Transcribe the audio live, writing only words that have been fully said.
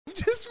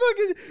just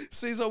fucking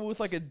sees someone with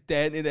like a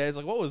dent in there. It's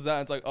like, what was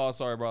that? It's like, oh,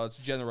 sorry, bro. It's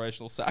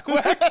generational sack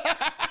whack.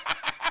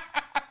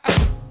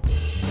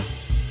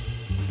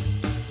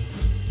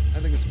 I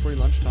think it's free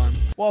lunchtime.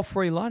 Well,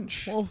 free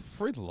lunch. Well,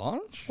 free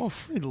lunch? Well,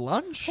 free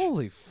lunch?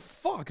 Holy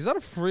fuck. Is that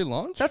a free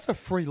lunch? That's a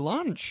free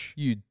lunch.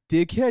 You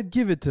dickhead.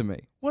 Give it to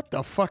me. What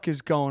the fuck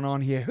is going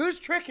on here? Who's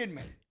tricking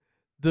me?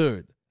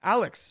 Dude.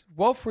 Alex,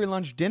 well, free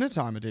lunch dinner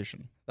time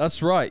edition.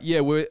 That's right. Yeah,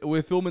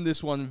 we're filming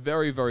this one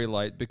very, very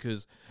late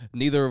because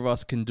neither of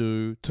us can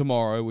do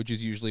tomorrow, which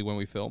is usually when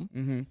we film.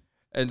 Mm-hmm.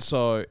 And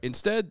so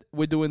instead,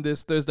 we're doing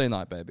this Thursday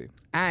night, baby.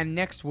 And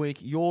next week,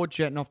 you're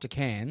jetting off to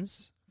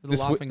Cairns for the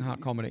Laughing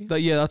Heart comedy.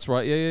 Yeah, that's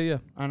right. Yeah.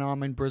 And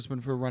I'm in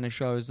Brisbane for a run of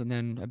shows and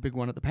then a big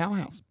one at the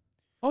Powerhouse.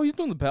 Oh, you're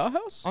doing the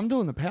Powerhouse? I'm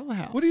doing the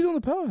Powerhouse. What are you doing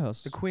at the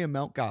Powerhouse? The Queer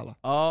Melt Gala.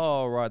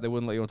 Oh, right. They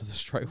wouldn't let you onto the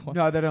straight one.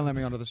 No, they don't let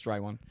me onto the straight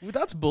one. Well,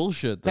 that's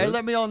bullshit, dude. They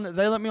let me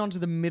onto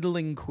the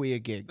middling queer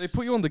gigs. They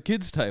put you on the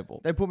kids'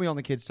 table. They put me on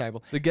the kids'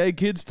 table. The gay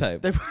kids'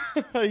 table.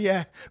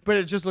 Yeah, but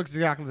it just looks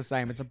exactly the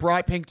same. It's a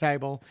bright pink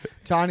table,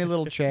 tiny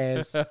little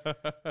chairs,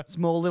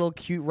 small little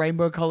cute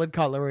rainbow-colored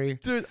cutlery.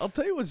 Dude, I'll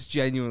tell you what's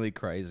genuinely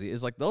crazy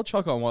is like they'll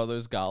chuck on one of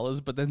those galas,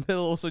 but then they'll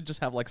also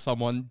just have like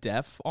someone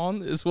deaf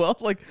on as well,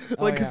 like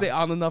because there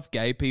aren't enough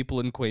gay people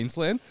in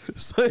Queensland,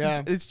 so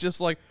it's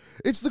just like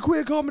it's the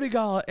queer comedy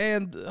gala,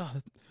 and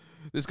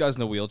this guy's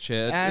in a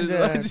wheelchair,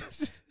 and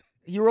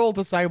you're all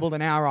disabled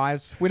in our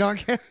eyes. We don't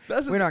care.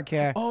 We don't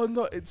care. Oh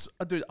no, it's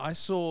dude. I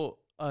saw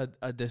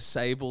a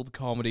disabled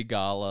comedy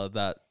gala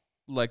that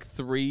like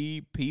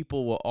 3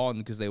 people were on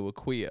because they were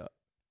queer.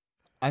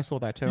 I saw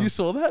that too. You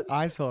saw that?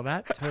 I saw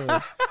that too.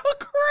 How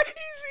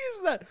crazy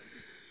is that?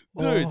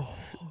 Dude,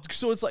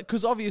 so it's like,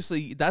 because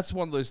obviously that's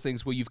one of those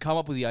things where you've come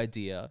up with the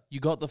idea, you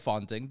got the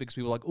funding because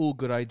people were like, oh,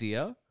 good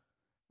idea.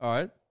 All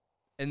right.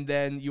 And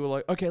then you were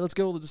like, okay, let's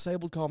get all the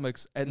disabled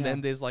comics. And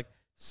then there's like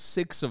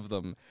 6 of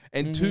them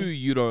and 2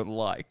 you don't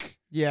like.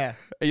 Yeah.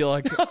 And you're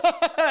like,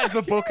 as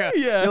the booker.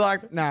 Yeah. You're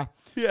like, nah.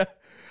 Yeah.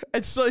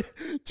 And so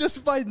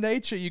just by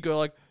nature, you go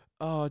like,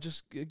 oh,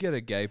 just get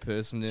a gay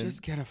person in.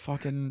 Just get a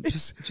fucking,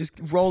 just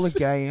roll a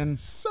gay in.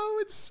 So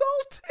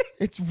insulting.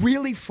 It's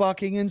really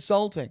fucking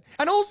insulting.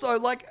 And also,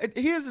 like,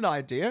 here's an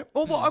idea.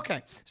 Oh, well,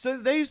 okay. So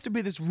there used to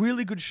be this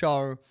really good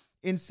show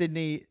in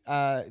Sydney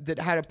that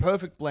had a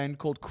perfect blend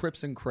called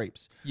Crips and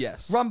Creeps.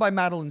 Yes. Run by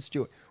Madeline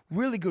Stewart.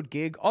 Really good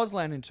gig.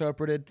 Auslan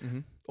interpreted. Mm-hmm.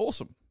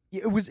 Awesome.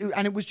 It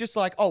was just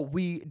like, oh,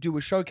 we do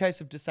a showcase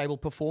of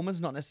disabled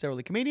performers, not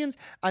necessarily comedians,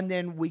 and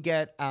then we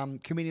get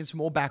comedians from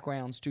all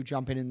backgrounds to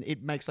jump in, and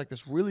it makes like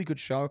this really good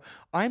show.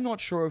 I'm not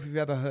sure if you've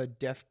ever heard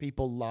deaf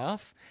people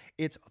laugh.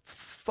 It's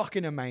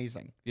fucking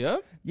amazing. Yeah?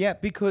 Yeah,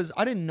 because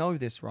I didn't know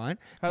this, right?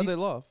 How do they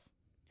laugh?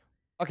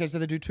 Okay, so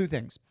they do 2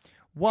 things.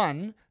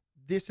 One,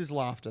 this is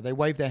laughter. They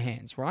wave their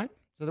hands, right?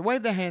 So they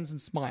wave their hands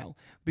and smile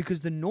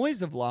because the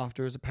noise of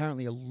laughter is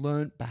apparently a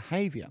learnt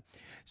behavior.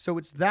 So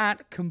it's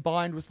that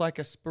combined with like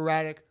a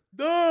sporadic,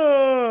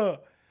 and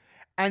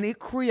it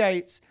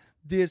creates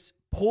this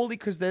poorly,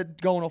 because they're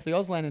going off the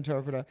Auslan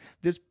interpreter,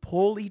 this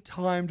poorly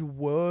timed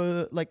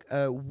whirl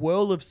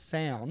of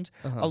sound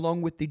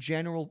along with the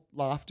general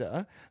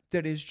laughter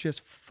that is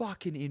just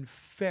fucking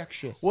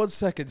infectious. 1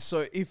 second.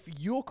 So if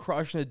you're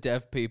crushing at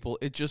deaf people,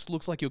 it just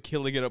looks like you're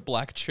killing it at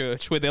Black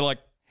Church where they're like,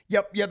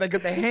 Yep, they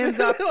got their hands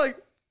up. like,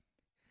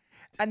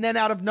 and then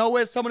out of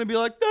nowhere, someone would be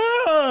like,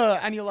 ah!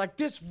 And you're like,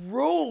 this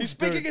rules. he's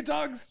speaking in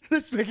tongues. They're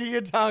speaking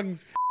in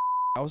tongues.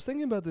 I was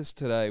thinking about this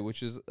today,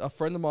 which is a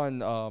friend of mine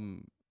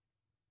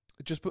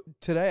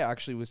today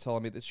actually was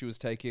telling me that she was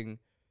taking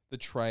the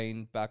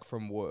train back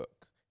from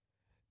work,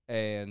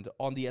 and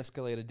on the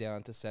escalator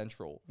down to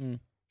Central,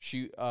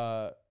 she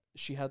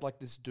had like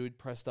this dude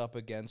pressed up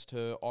against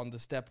her on the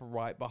step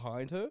right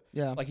behind her.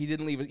 Yeah. Like he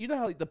didn't leave it. You know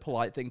how like the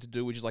polite thing to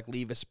do, which is like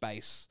leave a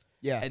space.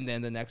 Yeah. And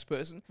then the next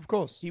person. Of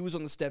course. He was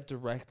on the step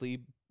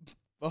directly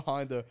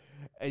behind her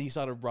and he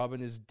started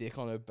rubbing his dick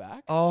on her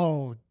back.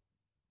 Oh,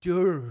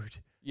 dude.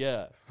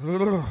 Yeah.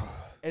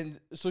 And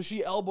so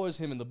she elbows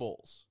him in the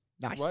balls.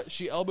 Nice. Right?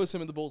 She elbows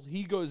him in the balls.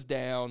 He goes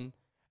down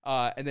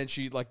and then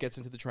she like gets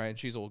into the train.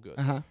 She's all good.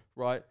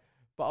 Right?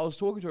 But I was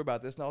talking to her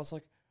about this and I was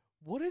like,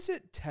 what does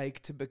it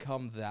take to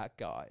become that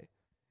guy?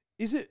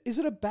 Is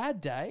it a bad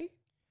day?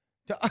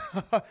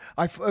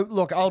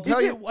 Look, I'll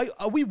tell you.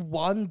 Are we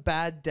one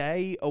bad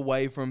day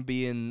away from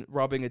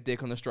rubbing a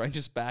dick on a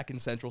stranger's back in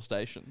Central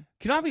Station?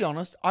 Can I be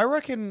honest? I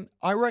reckon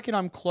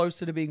I'm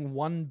closer to being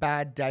one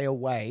bad day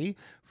away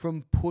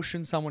from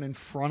pushing someone in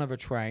front of a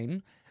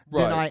train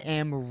than I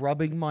am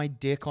rubbing my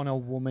dick on a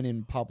woman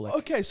in public.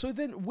 Okay, so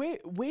then where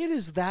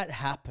does that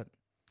happen?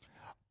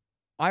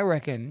 I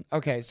reckon.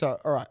 Okay, so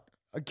all right.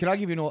 Can I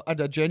give you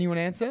a genuine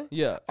answer?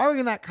 Yeah. I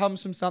reckon that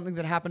comes from something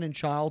that happened in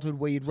childhood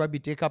where you'd rub your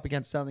dick up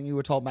against something you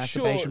were told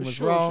masturbation was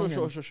wrong.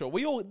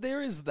 Sure.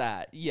 There is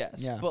that,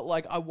 yes. Yeah. But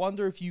like, I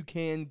wonder if you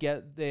can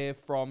get there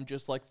from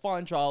just like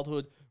fine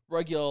childhood,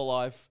 regular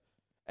life,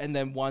 and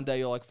then one day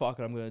you're like, fuck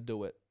it, I'm going to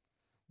do it.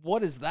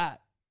 What is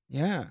that?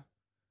 Yeah.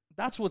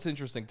 That's what's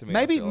interesting to me.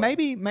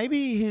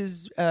 Maybe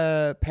his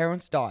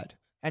parents died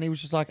and he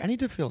was just like, I need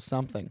to feel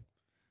something.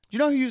 Do you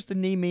know who used to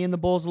knee me in the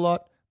balls a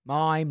lot?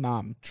 My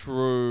mum.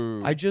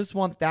 True. I just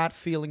want that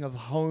feeling of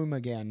home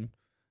again.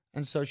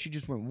 And so she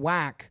just went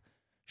whack.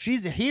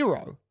 She's a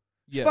hero.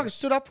 She Yes. fucking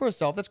stood up for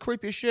herself. That's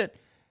creepy as shit.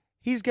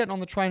 He's getting on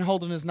the train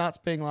holding his nuts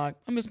being like,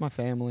 I miss my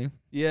family.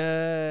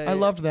 Yeah. I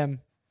loved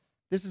them.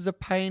 This is a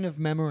pain of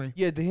memory.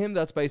 Yeah, to him,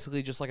 that's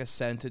basically just like a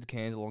scented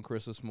candle on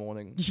Christmas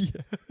morning. Yeah.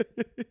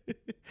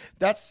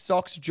 That's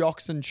socks,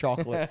 jocks, and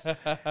chocolates.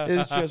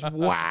 It's just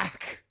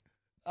whack.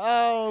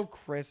 Oh,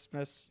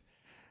 Christmas.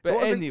 But It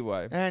wasn't-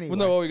 anyway. Anyway. Well,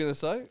 no, what were you going to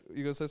say?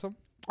 You going to say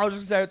something? I was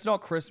just going to say, it's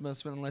not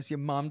Christmas unless your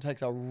mum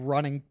takes a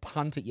running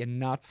punt at your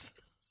nuts.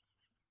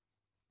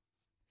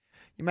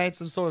 You made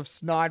some sort of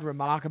snide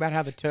remark about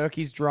how the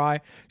turkey's dry.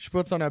 She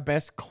puts on her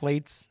best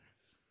cleats.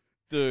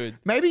 Dude.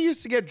 Maybe he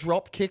used to get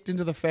drop kicked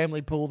into the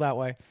family pool that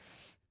way.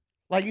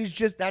 Like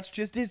that's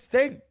just his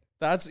thing.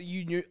 That's,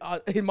 you knew,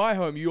 in my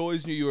home, you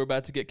always knew you were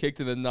about to get kicked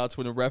in the nuts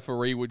when a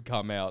referee would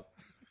come out.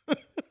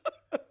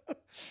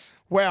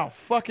 Wow,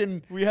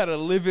 fucking We had a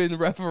live-in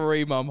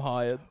referee mum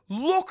hired.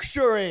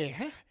 luxury.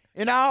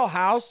 In our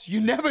house,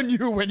 you never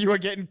knew when you were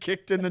getting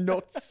kicked in the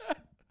nuts.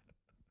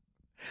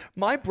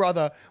 My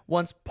brother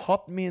once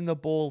popped me in the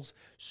balls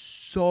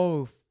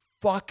so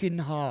fucking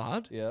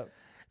hard Yeah.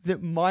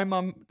 that my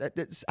mum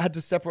had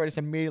to separate us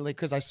immediately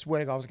because I swear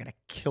to God I was going to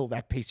kill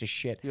that piece of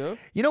shit. Yeah.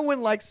 You know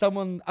when like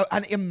someone,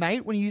 a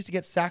mate, when you used to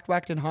get sack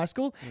whacked in high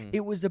school,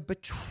 it was a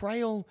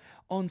betrayal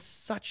on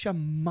such a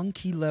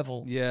monkey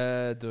level.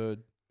 Yeah,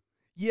 dude.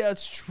 Yeah,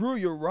 it's true.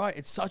 You're right.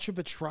 It's such a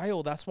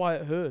betrayal. That's why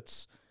it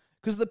hurts.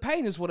 Because the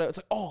pain is whatever. It's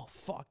like, oh,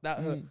 fuck, that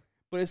hurt.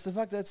 But it's the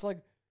fact that it's like,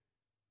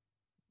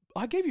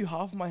 I gave you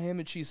half of my ham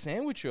and cheese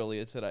sandwich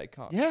earlier today,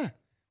 cunt. Yeah.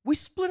 We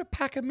split a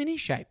pack of mini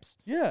shapes.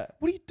 Yeah.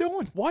 What are you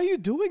doing? Why are you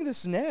doing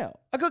this now?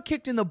 I got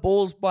kicked in the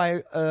balls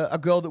by a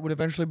girl that would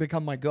eventually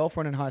become my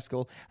girlfriend in high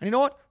school. And you know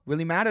what?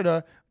 Really mad at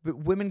her, but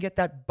women get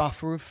that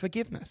buffer of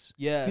forgiveness.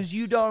 Yes. Because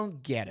you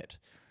don't get it.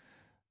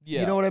 Yeah.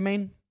 You know what I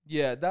mean?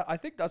 Yeah, that I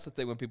think that's the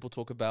thing when people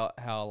talk about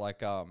how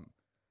like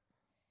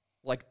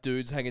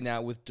dudes hanging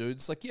out with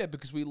dudes. Like, yeah,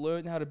 because we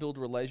learn how to build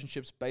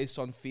relationships based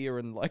on fear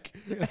and like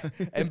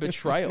and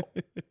betrayal.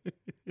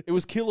 It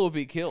was kill or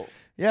be killed.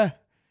 Yeah.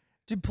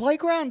 Dude,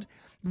 playground,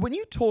 when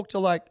you talk to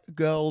like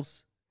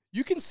girls,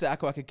 You can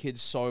sack whack a kid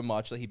so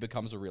much that he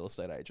becomes a real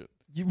estate agent.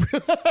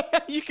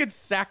 you could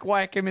sack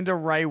whack him into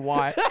Ray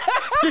White.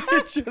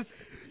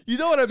 Just You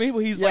know what I mean?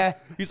 Where he's Yeah.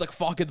 like,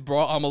 fuck it,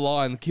 bro, I'm a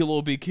lion, kill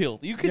or be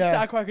killed. You can Yeah.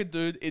 sack whack a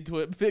dude into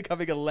it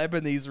becoming a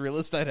Lebanese real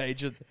estate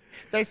agent.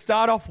 they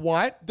start off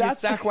white,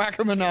 That's- you sack whack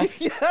them enough.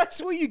 Yeah, that's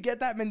where you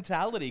get that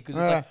mentality because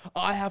it's Yeah. like,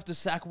 I have to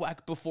sack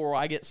whack before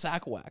I get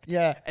sack whacked.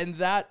 Yeah. And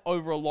that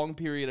over a long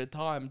period of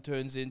time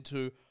turns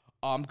into,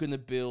 I'm going to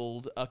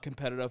build a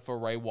competitor for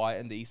Ray White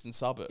and the eastern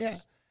suburbs. Yeah.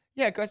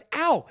 Yeah, it goes,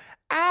 ow,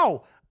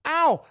 ow,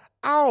 ow,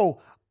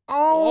 ow.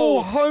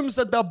 Oh, homes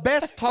are the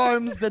best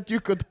homes that you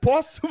could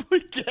possibly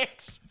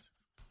get.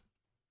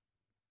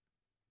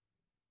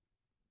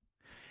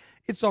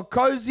 It's a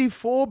cozy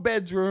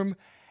 4-bedroom.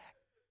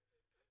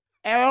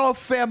 Our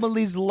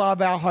families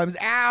love our homes.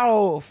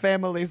 Our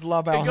families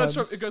love our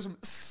homes. It goes from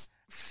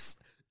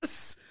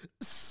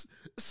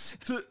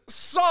to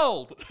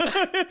sold.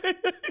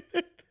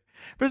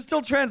 But it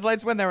still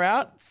translates when they're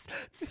out.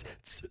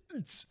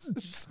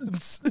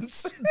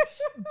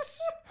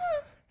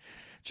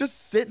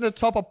 Just sitting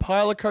atop a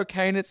pile of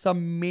cocaine at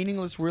some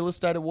meaningless real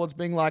estate awards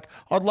being like,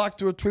 I'd like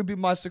to attribute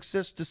my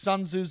success to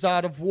Sun Tzu's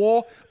Art of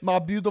War, my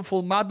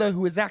beautiful mother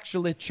who is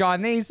actually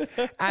Chinese,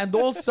 and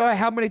also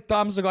how many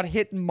times I got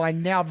hit in my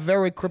now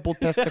very crippled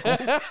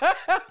testicles.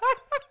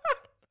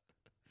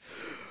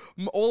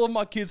 All of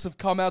my kids have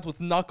come out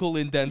with knuckle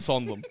indents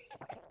on them.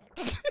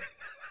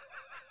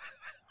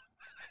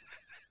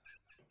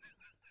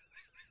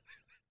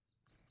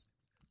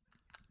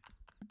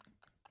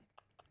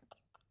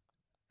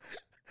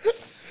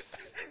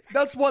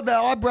 That's why their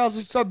eyebrows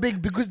are so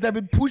big, because they've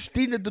been pushed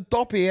in at the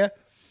top here.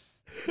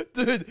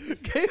 Dude,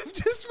 Gabe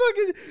just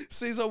fucking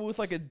sees someone with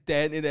like a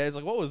dent in there. It's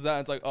like, what was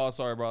that? It's like, oh,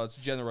 sorry, bro, it's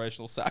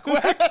generational sack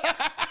whack.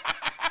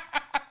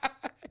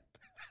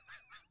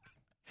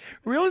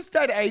 Real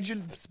estate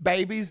agents'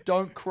 babies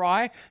don't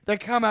cry. They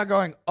come out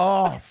going,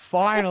 oh,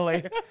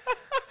 finally.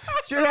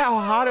 Do you know how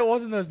hard it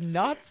was in those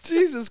nuts?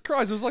 Jesus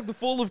Christ, it was like the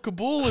fall of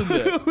Kabul in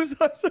there. It was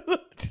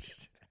absolutely...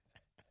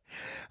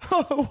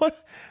 Oh,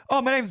 what?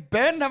 Oh, my name's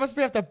Ben? That must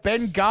be after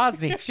Ben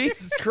Ghazi.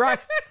 Jesus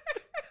Christ.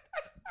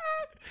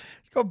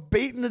 He's got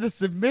beaten into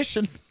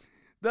submission.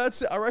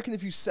 That's it. I reckon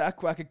if you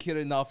sack whack a kid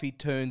enough, he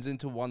turns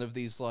into one of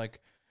these like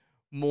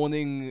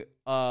morning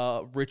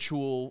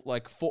ritual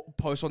like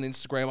post on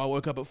Instagram. I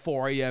woke up at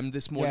 4 a.m.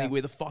 this morning. Yeah.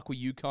 Where the fuck were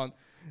you, cunt?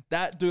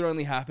 That dude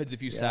only happens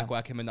if you sack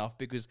whack him enough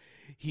because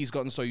he's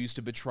gotten so used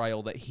to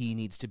betrayal that he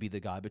needs to be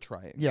the guy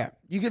betraying. Yeah.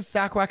 You can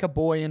sack whack a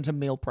boy into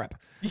meal prep.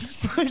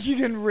 You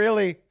can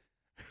really...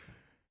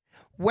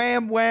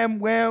 Wham, wham,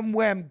 wham,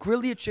 wham.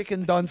 Grill your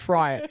chicken, don't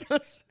fry it.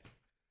 It's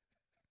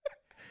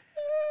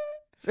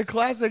a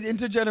classic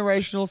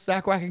intergenerational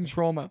sack whacking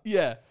trauma.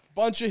 Yeah.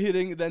 Bunch of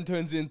hitting then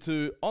turns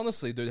into,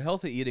 honestly, dude,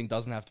 healthy eating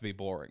doesn't have to be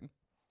boring.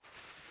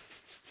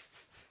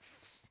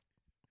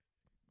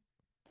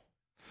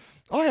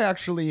 I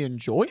actually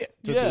enjoy it,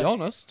 to Yeah. be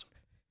honest.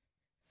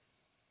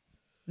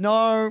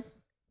 No.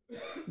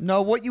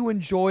 No, what you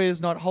enjoy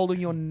is not holding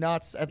your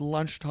nuts at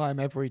lunchtime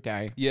every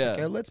day. Yeah.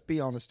 Okay, let's be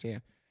honest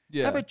here.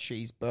 Yeah. Have a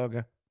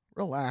cheeseburger.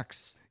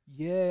 Relax.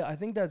 Yeah, I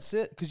think that's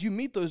it. Because you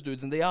meet those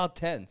dudes and they are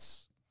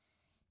tense.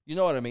 You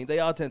know what I mean? They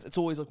are tense. It's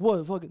always like,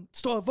 what fucking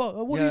stop?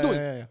 What are you doing?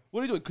 Yeah. What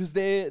are you doing? Because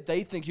they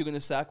think you're gonna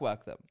sack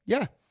whack them.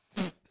 Yeah.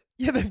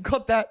 Yeah, they've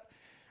got that.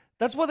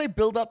 That's why they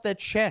build up their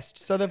chest.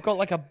 So they've got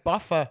like a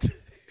buffer.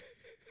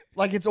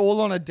 Like it's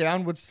all on a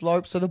downward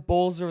slope. So the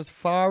balls are as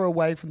far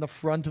away from the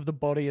front of the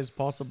body as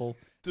possible.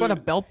 That's why the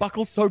belt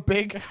buckle's so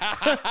big.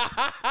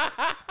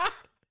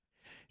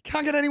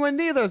 Can't get anywhere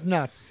near those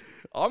nuts.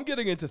 I'm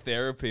getting into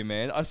therapy,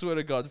 man. I swear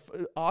to God,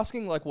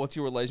 asking like what's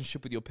your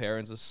relationship with your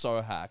parents is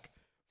so hack.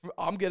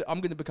 I'm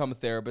gonna become a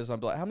therapist. I'm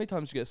like, how many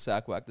times did you get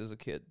sack whacked as a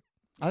kid?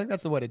 I think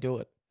that's the way to do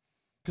it.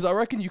 Because I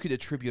reckon you could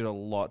attribute a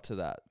lot to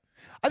that.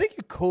 I think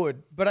you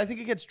could, but I think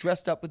it gets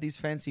dressed up with these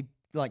fancy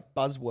like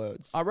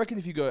buzzwords. I reckon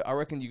you go,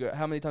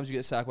 how many times you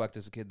get sack whacked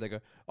as a kid? They go,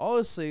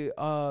 honestly,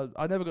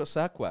 I never got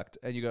sack whacked.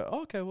 And you go,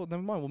 oh, okay, well,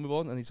 never mind, we'll move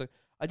on. And he's like,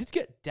 I did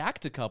get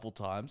dacked a couple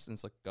times. And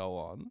it's like, go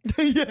on.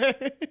 Yeah.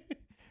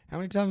 How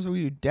many times were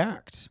you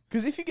dacked?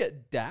 Because if you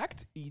get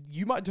dacked,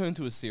 you might turn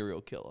into a serial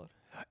killer.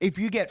 If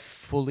you get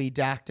fully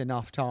dacked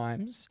enough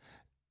times,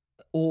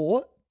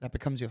 or that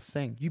becomes your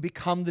thing, you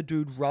become the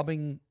dude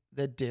rubbing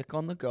their dick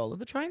on the girl at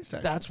the train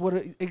station. That's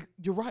what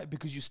you're right,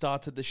 because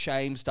the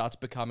shame starts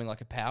becoming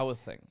like a power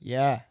thing.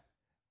 Yeah.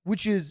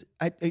 Which is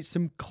it's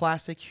some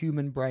classic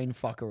human brain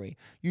fuckery.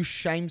 You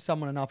shame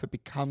someone enough, it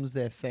becomes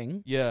their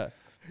thing. Yeah.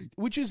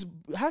 Which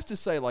has to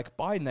say, like,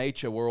 by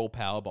nature, we're all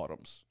power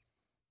bottoms.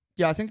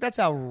 Yeah, I think that's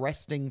our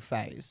resting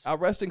phase. Our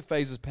resting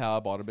phase is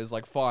power bottom. Is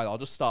like, fine, I'll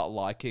just start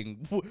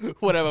liking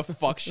whatever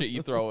fuck shit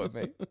you throw at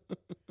me.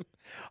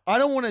 I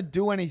don't want to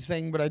do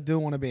anything, but I do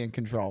want to be in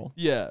control.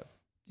 Yeah.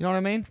 You know what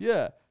I mean?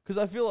 Yeah. Because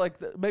I feel like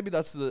maybe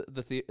that's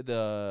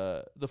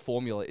the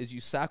formula is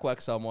you sack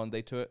whack someone,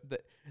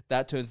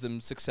 that turns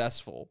them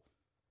successful.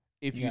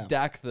 If you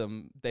dack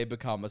them, they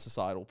become a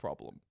societal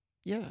problem.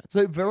 Yeah. It's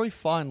a very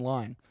fine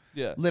line.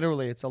 Yeah.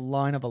 Literally, it's a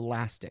line of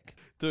elastic.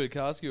 Dude,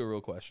 can I ask you a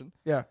real question?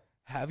 Yeah.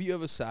 Have you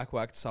ever sack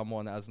whacked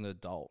someone as an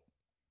adult?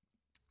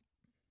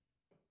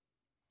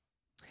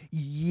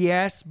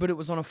 Yes, but it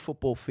was on a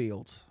football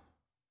field.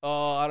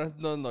 Oh, I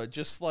don't know.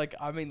 Just like,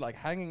 I mean, like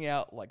hanging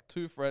out like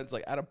two friends,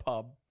 like at a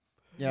pub.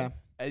 Yeah.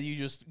 And you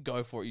just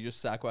go for it. You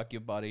just sack whack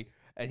your buddy,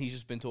 and he's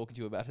just been talking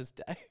to you about his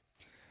day.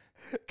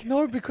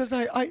 No, because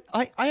I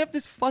have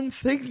this fun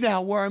thing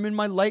now where I'm in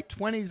my late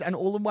 20s and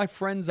all of my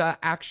friends are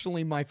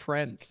actually my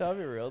friends. Can I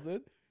be real,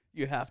 dude?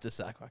 You have to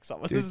sack whack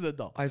someone. Dude, This is an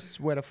adult. I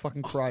swear to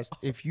fucking Christ,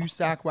 if you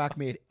sack whack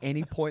me at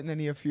any point in the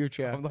near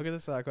future, I'm not gonna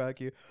sack whack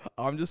you.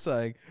 I'm just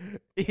saying,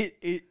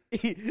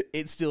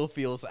 it still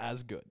feels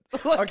as good.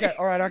 Like, okay,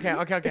 all right,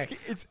 okay.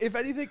 It's, if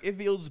anything, it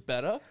feels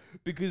better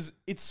because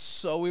it's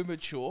so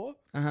immature.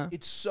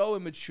 It's so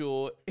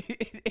immature,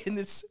 and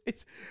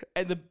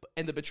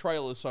the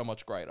betrayal is so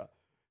much greater.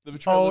 The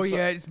betrayal. Oh is so,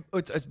 yeah,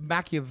 it's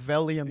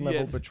Machiavellian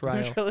level betrayal.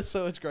 The betrayal is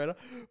so much greater,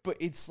 but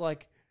it's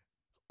like,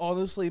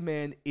 honestly,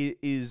 man, it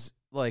is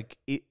like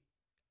it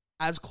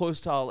as close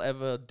to I'll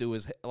ever do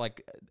as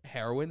like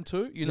heroin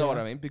too. You know what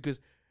I mean?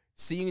 Because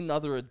seeing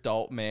another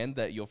adult man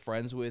that you're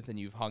friends with and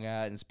you've hung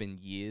out and it's been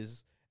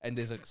years and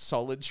there's a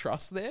solid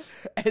trust there,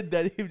 and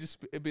then he'd just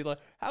be like,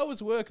 "How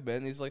was work, man?"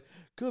 And he's like,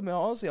 "Good, man.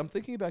 Honestly, I'm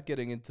thinking about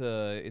getting into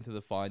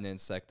the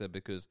finance sector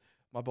because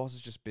my boss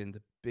has just been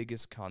the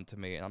biggest cunt to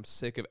me, and I'm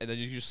sick of." And then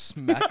you just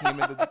smack him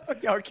in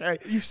the. Okay,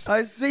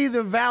 I see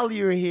the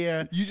value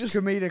here. You just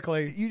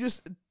comedically, you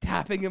just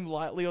tapping him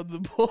lightly on the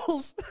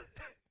balls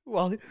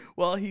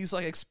while he's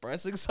like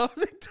expressing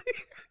something to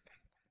you.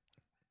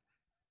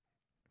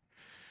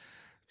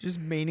 just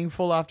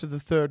meaningful after the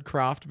third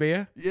craft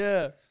beer.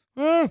 Yeah.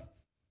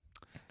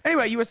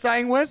 Anyway, you were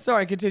saying, Wes?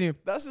 Sorry, continue.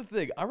 That's the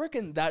thing. I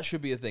reckon that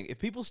should be a thing. If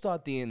people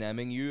start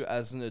DNMing you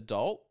as an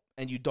adult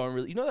and you don't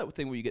really, you know that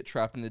thing where you get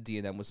trapped in the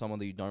DNM with someone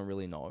that you don't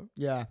really know?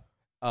 Yeah.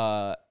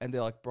 And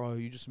they're like, "Bro,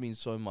 you just mean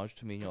so much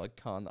to me." And you're like,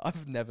 "Cunt,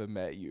 I've never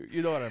met you."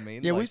 You know what I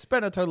mean? Yeah, like, we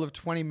spent a total of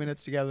 20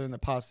 minutes together in the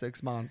past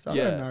 6 months. I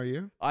don't know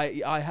you.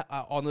 I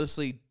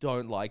honestly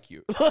don't like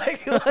you.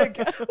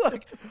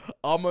 like,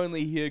 I'm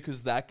only here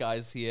because that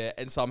guy's here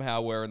and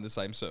somehow we're in the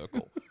same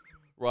circle.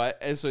 Right?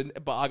 And so,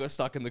 but I got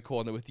stuck in the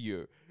corner with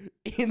you.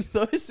 In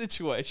those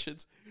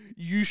situations,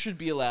 you should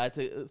be allowed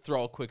to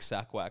throw a quick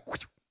sack whack.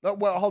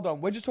 Well, hold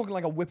on. We're just talking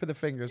like a whip of the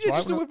fingers, Yeah, right?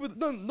 just a whip with,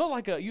 no, not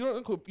like a, you're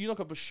not gonna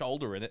put a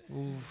shoulder in it.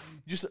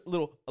 Just a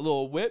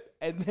little whip,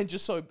 and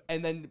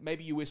then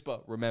maybe you whisper,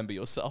 "Remember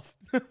yourself."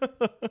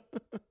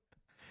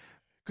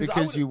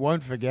 Because you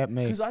won't forget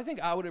me. Because I think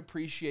I would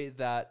appreciate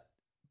that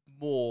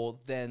more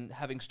than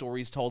having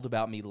stories told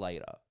about me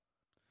later.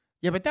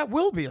 Yeah, but that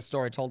will be a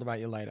story told about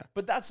you later.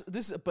 But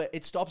but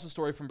it stops the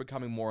story from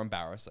becoming more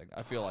embarrassing,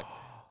 I feel like.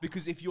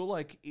 Because if you're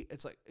like,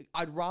 it's like,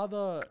 I'd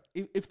rather,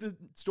 if the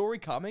story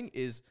coming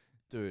is,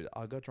 dude,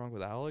 I got drunk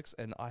with Alex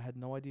and I had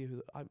no idea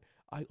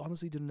I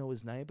honestly didn't know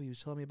his name, but he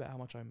was telling me about how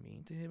much I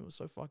mean to him. It was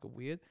so fucking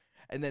weird.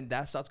 And then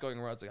that starts going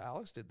around. It's like,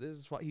 Alex did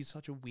this. He's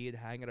such a weird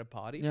hang at a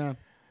party. Yeah.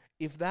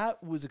 If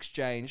that was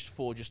exchanged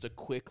for just a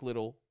quick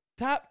little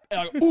tap,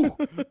 ooh,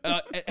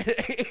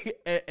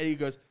 and he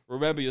goes,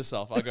 remember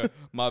yourself. I go,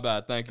 my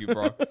bad. Thank you,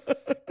 bro.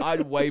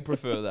 I'd way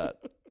prefer that.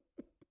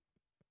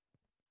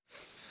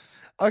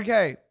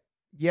 Okay.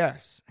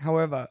 Yes.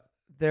 However,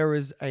 there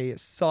is a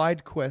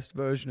side quest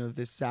version of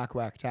this sack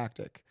whack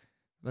tactic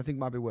that I think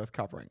might be worth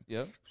covering.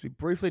 Yeah. We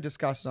briefly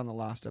discussed it on the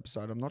last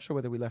episode. I'm not sure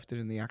whether we left it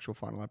in the actual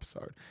final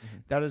episode. Mm-hmm.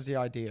 That is the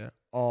idea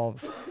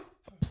of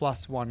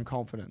 +1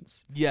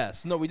 confidence.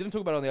 Yes. No, we didn't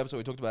talk about it on the episode.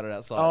 We talked about it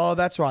outside. Oh,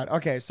 that's right.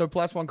 Okay, so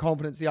 +1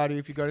 confidence, the idea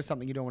if you go to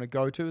something you don't want to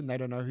go to and they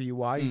don't know who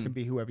you are, you can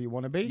be whoever you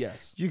want to be.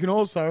 Yes. You can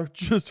also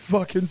just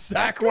fucking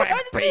sack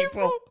whack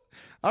people.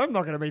 I'm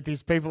not going to meet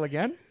these people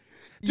again.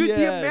 Dude,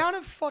 the amount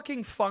of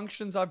fucking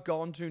functions I've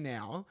gone to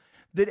now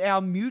that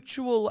our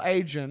mutual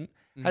agent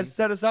has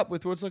set us up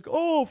with where it's like,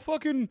 oh,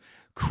 fucking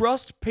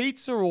crust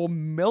pizza or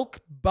milk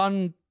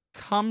bun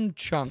cum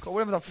chunk or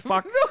whatever the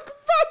fuck. Milk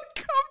bun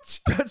cum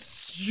chunk. That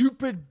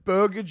stupid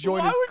burger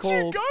joint is called.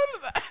 Why would you go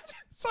to that?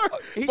 Sorry.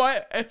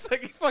 It's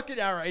like fucking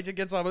our agent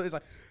gets on with it. He's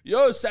like,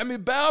 yo, Sammy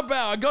Bow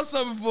Bow, I got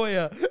something for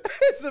you.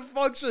 It's a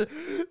function.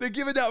 They're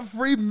giving out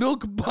free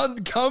milk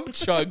bun cum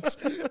chunks.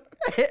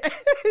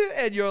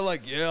 And you're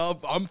like, yeah,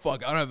 I'm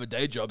fuck. I don't have a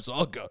day job, so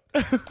I'll go.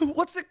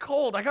 What's it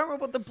called? I can't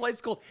remember what the place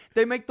is called.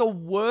 They make the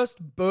worst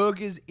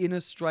burgers in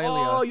Australia.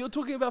 Oh, you're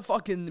talking about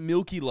fucking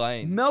Milky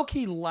Lane.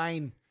 Milky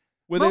Lane.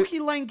 Milky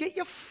Lane, get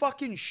your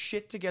fucking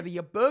shit together.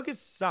 Your burgers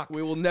suck.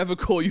 We will never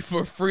call you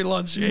for a free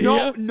lunch here.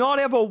 No, not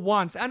ever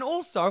once. And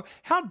also,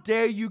 how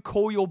dare you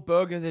call your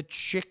burger the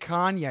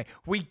Chicanye?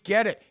 We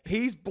get it.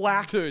 He's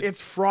black. Dude,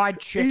 it's fried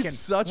chicken. He's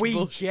such we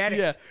bullshit. get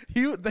it.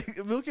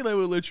 Yeah, Milky Lane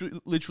will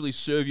literally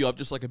serve you up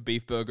just like a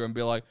beef burger and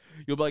be like,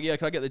 you'll be like, yeah,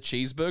 can I get the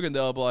cheeseburger? And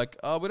they'll be like,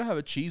 oh, we don't have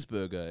a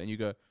cheeseburger. And you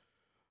go,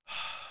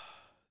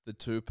 the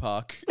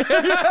Tupac.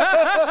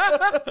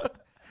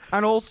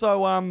 And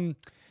also,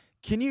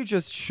 can you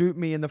just shoot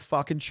me in the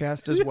fucking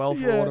chest as well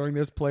for ordering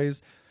this,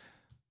 please?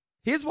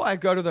 Here's why I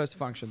go to those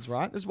functions,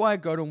 right? This is why I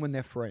go to them when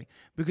they're free.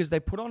 Because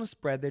they put on a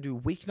spread, they do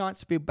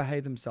weeknights, people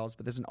behave themselves,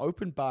 but there's an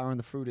open bar and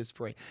the food is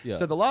free. Yeah.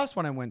 So the last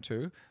one I went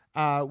to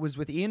was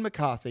with Ian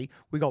McCarthy.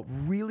 We got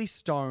really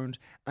stoned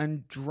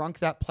and drunk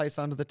that place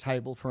under the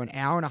table for an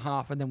hour and a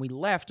half, and then we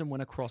left and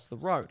went across the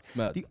road.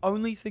 Mad. The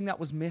only thing that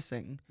was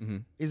missing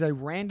is a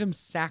random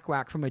sack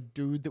whack from a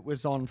dude that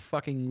was on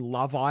fucking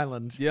Love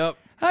Island. Yep.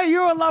 Hey,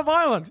 you're on Love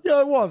Island.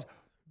 Yeah, it was.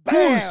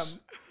 Bam!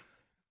 Goose.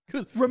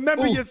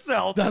 Remember Ooh,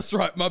 yourself. That's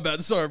right. My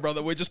bad. Sorry,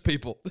 brother. We're just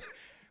people.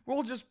 We're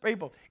all just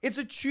people. It's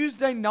a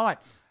Tuesday night.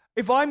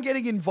 If I'm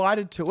getting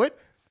invited to it,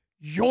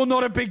 you're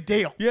not a big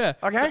deal. Yeah.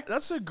 Okay?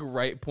 That's a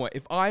great point.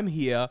 If I'm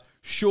here,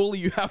 surely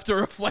you have to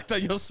reflect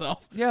on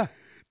yourself. Yeah.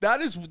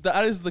 That is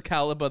the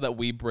caliber that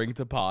we bring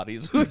to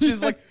parties, which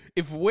is like,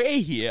 if we're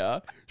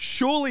here,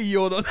 surely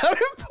you're not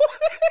that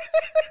important.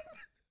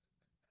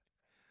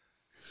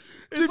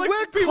 It's Dude,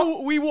 like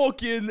people, we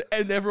walk in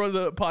and everyone at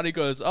the party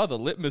goes, oh, the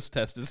litmus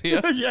test is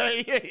here. yeah.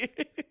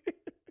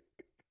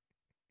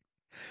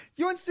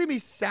 You won't see me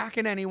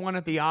sacking anyone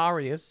at the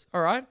Arias,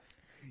 all right?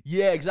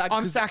 Yeah, exactly.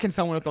 I'm sacking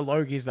someone at the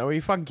Logies, though. Are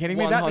you fucking kidding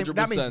me? That means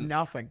 100%.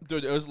 nothing.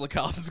 Dude, Ursula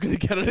Carlson's going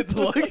to get it at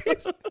the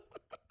Logies.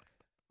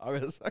 I'm going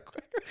to sack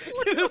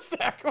whacker.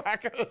 Sack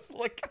whacker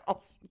Ursula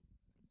Carlson.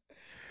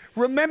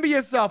 Remember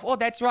yourself. Oh,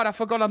 that's right. I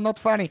forgot I'm not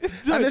funny.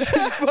 And then she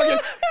just fucking...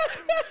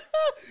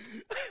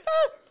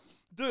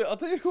 Dude, I'll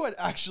tell you who I'd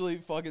actually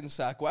fucking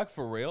sack whack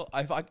for real.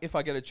 If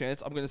I get a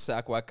chance, I'm going to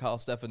sack whack Karl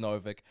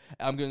Stefanovic.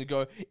 I'm going to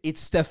go,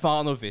 it's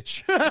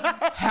Stefanovic.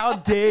 How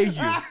dare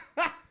you?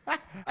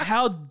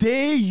 How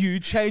dare you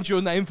change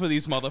your name for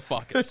these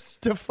motherfuckers?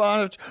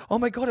 Stefanovic. Oh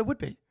my God, it would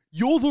be.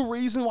 You're the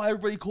reason why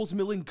everybody calls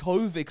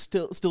Milinkovic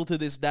still to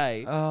this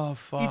day. Oh,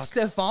 fuck. It's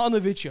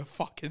Stefanovic, you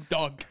fucking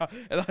dog.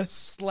 And I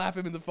slap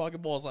him in the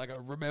fucking balls like,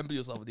 remember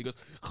yourself. And he goes,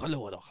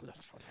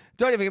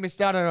 Don't even get me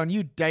started on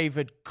you,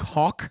 David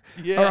Cock.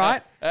 yeah. All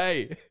right?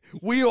 Hey,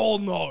 we all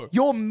know.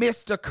 You're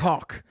Mr.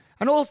 Cock.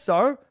 And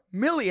also,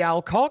 Millie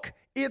Alcock,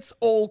 it's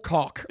all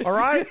cock. All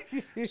right?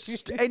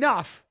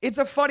 Enough. It's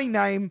a funny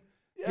name.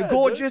 You're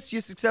gorgeous,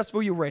 you're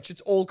successful, you're rich. It's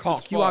all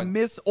cock. You are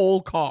Miss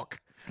All Cock.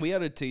 We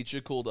had a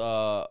teacher called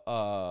what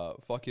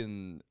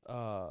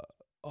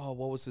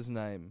was his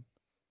name?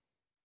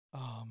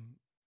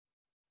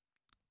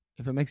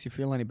 If it makes you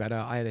feel any better,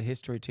 I had a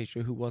history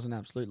teacher who was an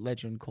absolute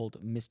legend called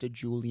Mr.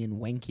 Julian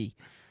Wenke.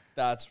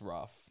 That's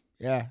rough.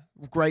 Yeah,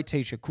 great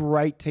teacher,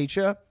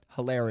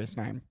 hilarious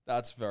name.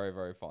 That's very,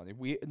 very funny.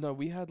 We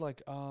had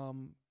like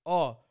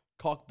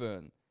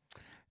Cockburn.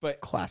 But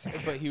classic.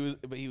 But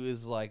he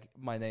was like,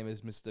 my name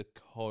is Mr.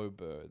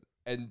 Coburn.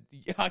 And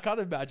I can't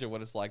imagine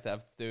what it's like to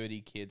have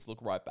 30 kids look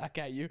right back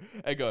at you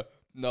and go,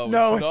 no, it's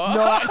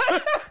not.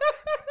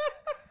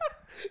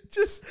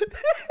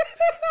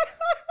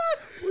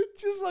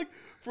 just like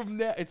from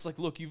there, it's like,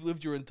 look, you've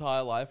lived your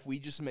entire life. We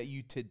just met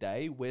you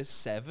today. We're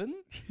 7.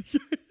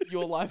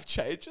 Your life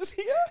changes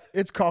here.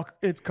 It's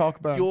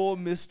Cockburn. You're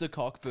Mr.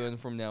 Cockburn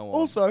from now on.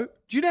 Also,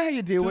 do you know how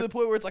you deal to with the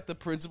point where it's like the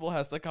principal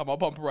has to come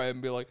up on parade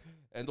and be like,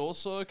 and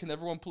also, can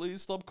everyone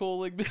please stop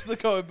calling Mr.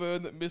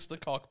 Cockburn Mr.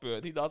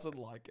 Cockburn? He doesn't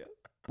like it.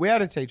 We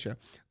had a teacher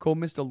called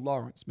Mr.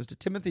 Lawrence, Mr.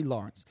 Timothy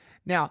Lawrence.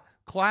 Now,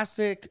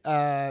 classic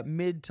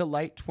mid to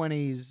late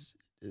 20s,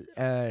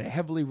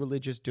 heavily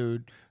religious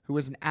dude who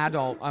was an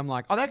adult. I'm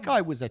like, oh, that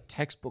guy was a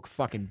textbook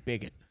fucking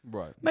bigot.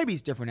 Right. Maybe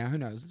he's different now. Who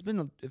knows? It's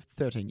been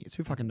 13 years.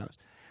 Who fucking knows?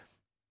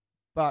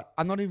 But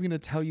I'm not even going to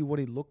tell you what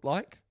he looked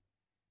like.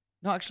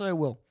 No, actually, I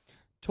will.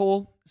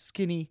 Tall,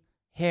 skinny,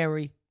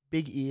 hairy,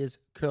 big ears,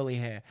 curly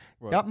hair.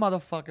 Right. That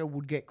motherfucker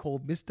would get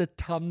called Mr.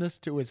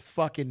 Tumnus to his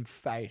fucking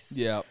face.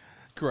 Yeah.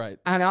 Great.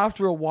 And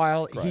after a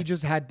while, he Great.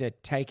 just had to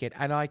take it.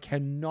 And I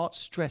cannot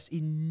stress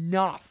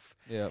enough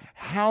Yeah.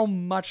 how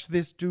much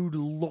this dude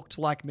looked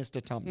like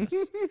Mr. Tumnus.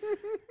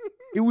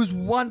 It was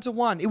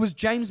 1-to-1. It was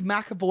James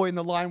McAvoy in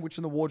The Lion, Witch,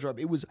 and the Wardrobe.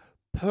 It was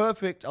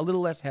perfect, a little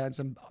less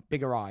handsome,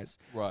 bigger eyes.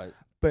 Right.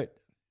 But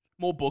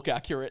More book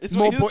accurate. Is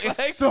more what you're book,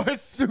 saying. it's so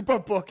super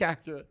book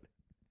accurate.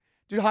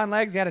 Dude, hind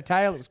legs, he had a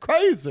tail. It was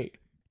crazy.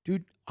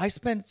 Dude, I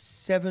spent a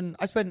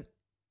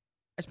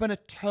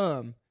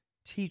term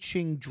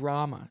teaching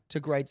drama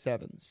to grade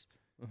 7s.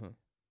 Uh-huh.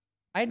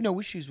 I had no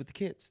issues with the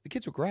kids. The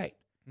kids were great.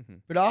 Mm-hmm.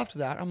 But after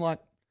that, I'm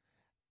like,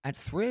 at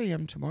 3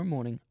 a.m. tomorrow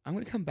morning, I'm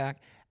going to come back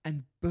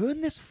and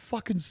burn this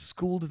fucking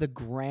school to the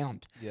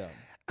ground. Yeah.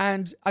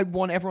 And I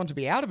want everyone to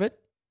be out of it.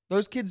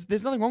 Those kids,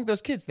 there's nothing wrong with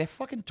those kids. They're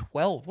fucking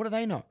 12. What do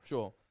they know?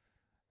 Sure.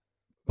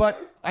 But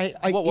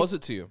What was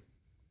it to you?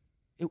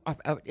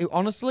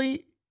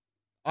 Honestly,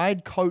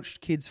 I'd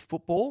coached kids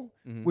football,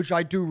 Mhm. which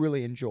I do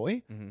really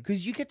enjoy, Mhm.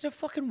 because you get to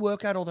fucking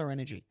work out all their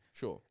energy.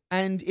 Sure.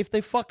 And if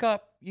they fuck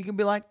up, you can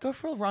be like, go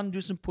for a run,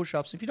 do some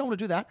push-ups. If you don't want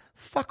to do that,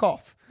 fuck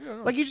off. Yeah,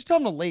 no. Like, you just tell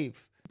them to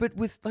leave. But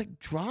with, like,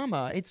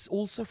 drama, it's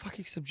also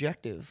fucking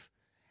subjective.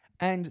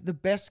 And the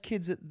best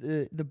kids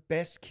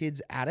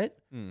at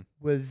it Mm.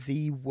 were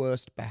the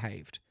worst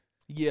behaved.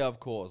 Yeah, of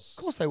course.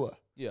 Of course they were.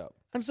 Yeah.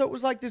 And so it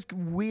was like this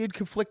weird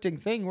conflicting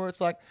thing where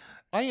it's like,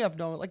 I have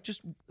no, like,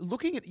 just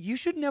looking at, you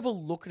should never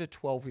look at a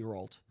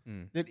 12-year-old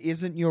that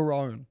isn't your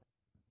own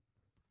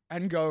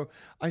and go,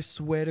 I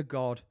swear to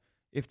God,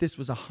 if this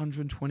was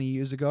 120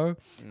 years ago,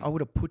 I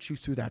would have put you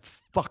through that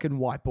fucking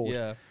whiteboard.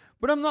 Yeah.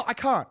 But I'm not, I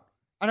can't.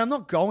 And I'm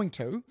not going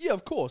to. Yeah,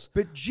 of course.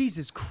 But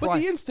Jesus Christ. But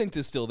the instinct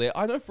is still there.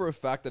 I know for a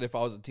fact that if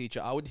I was a teacher,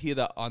 I would hear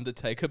that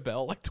Undertaker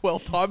bell like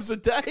 12 times a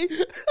day.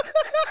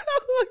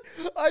 Like,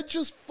 I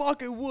just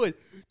fucking would.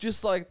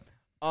 Just like,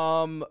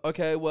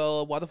 okay,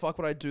 well, why the fuck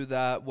would I do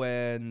that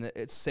when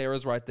it's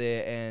Sarah's right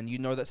there and you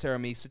know that Sarah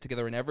and me sit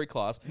together in every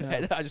class? Yeah.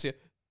 And I just hear,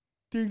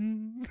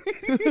 ding.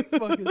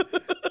 Fucking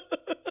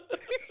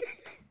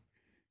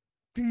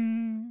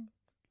ding.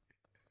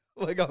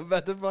 Like I'm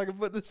about to fucking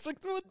put this stick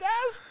through a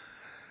desk.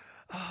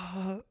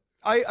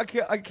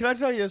 Can I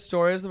tell you a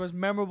story? It's the most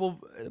memorable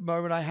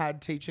moment I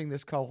had teaching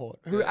this cohort,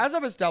 who, as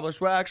I've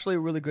established, were actually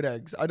really good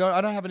eggs. I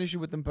don't have an issue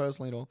with them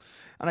personally at all.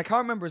 And I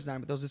can't remember his name,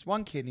 but there was this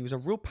one kid, and he was a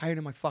real pain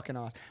in my fucking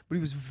ass, but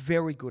he was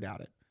very good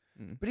at it.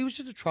 But he was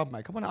just a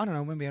troublemaker. I don't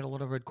know, maybe he had a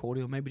lot of red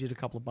cordial, maybe did a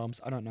couple of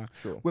bumps. I don't know.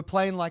 Sure. We're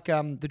playing like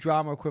the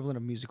drama equivalent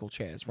of musical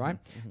chairs, right?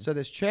 So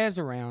there's chairs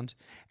around.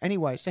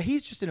 Anyway, so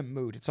he's just in a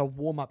mood. It's a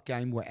warm-up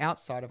game. We're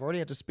outside. I've already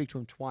had to speak to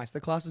him twice. The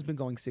class has been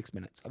going 6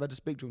 minutes. I've had to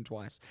speak to him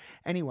twice.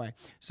 Anyway,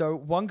 so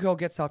one girl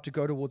gets up to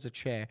go towards a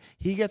chair.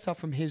 He gets up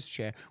from his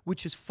chair,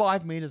 which is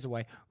 5 meters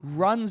away,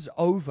 runs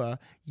over,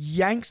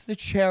 yanks the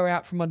chair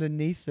out from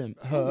underneath her.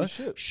 Holy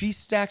shit. She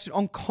stacks it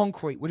on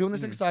concrete. We're doing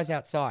this exercise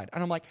outside.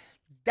 And I'm like,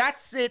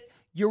 that's it.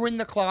 You're in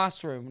the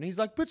classroom. And he's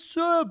like, but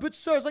sir.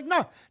 I was like,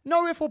 no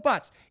if or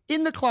buts.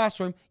 In the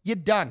classroom, you're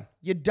done.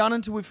 You're done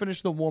until we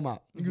finish the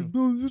warm-up. He goes,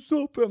 no, that's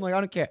not fair. I'm like, I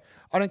don't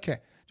care.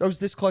 I was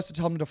this close to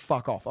telling him to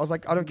fuck off. I was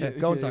like, I don't care.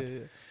 Go inside. Yeah.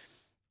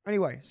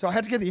 Anyway, so I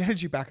had to get the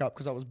energy back up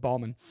because I was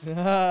bombing.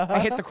 I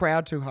hit the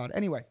crowd too hard.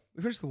 Anyway,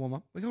 we finished the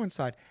warm-up. We go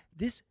inside.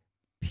 This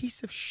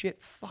piece of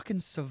shit fucking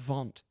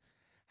savant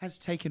has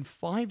taken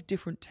 5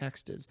 different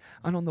texters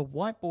and on the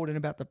whiteboard in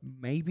about the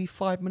maybe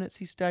 5 minutes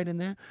he stayed in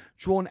there,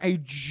 drawn a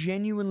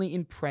genuinely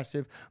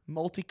impressive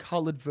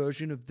multicolored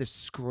version of the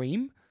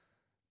Scream,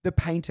 the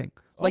painting.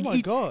 Oh my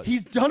God.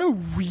 He's done a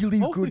really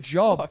Holy good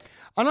job. fuck.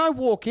 And I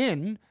walk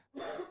in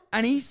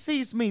and he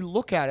sees me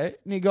look at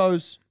it and he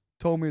goes,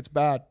 told me it's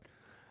bad.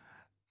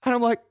 And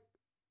I'm like,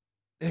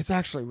 it's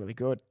actually really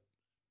good.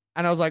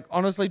 And I was like,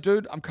 honestly,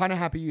 dude, I'm kind of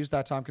happy you used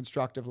that time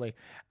constructively.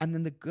 And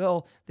then the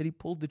girl that he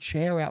pulled the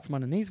chair out from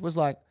underneath was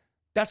like,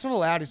 that's not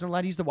allowed. He's not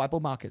allowed to use the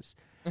whiteboard markers.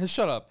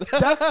 Shut up.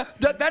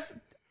 That's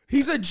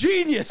He's a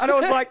genius. and I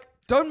was like,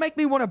 don't make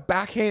me want to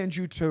backhand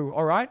you too,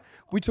 all right?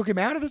 We took him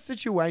out of the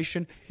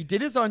situation. He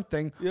did his own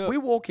thing. Yeah. We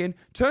walk in.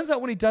 Turns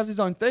out when he does his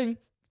own thing,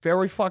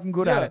 very fucking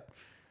good at it.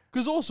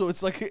 Because also,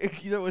 it's like,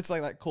 it's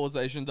like that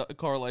correlation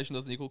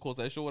doesn't equal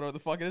causation or whatever the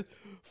fuck it is.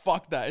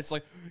 Fuck that. It's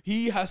like,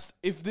 he has,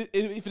 if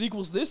it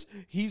equals this,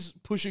 he's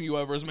pushing you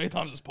over as many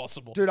times as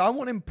possible. Dude, I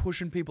want him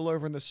pushing people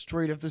over in the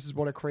street if this is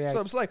what it creates. So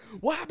I'm just like,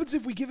 what happens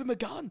if we give him a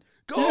gun?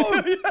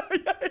 Go!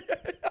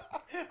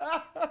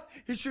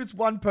 he shoots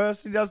one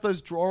person. He does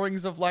those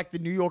drawings of like the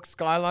New York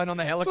skyline on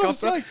the That's what I'm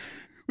helicopter. saying.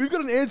 We've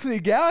got an Anthony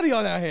Gaudi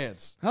on our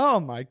hands. Oh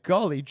my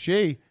golly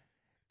gee.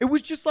 It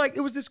was just like,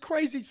 it was this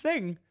crazy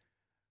thing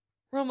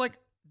where I'm like,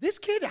 this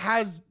kid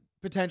has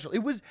potential. It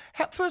was,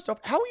 first off,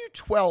 how are you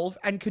 12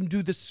 and can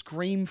do the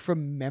scream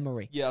from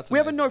memory? Yeah, that's we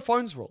have a amazing. no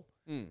phones rule.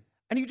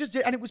 And he just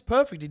did, and it was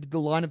perfect. He did the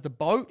line of the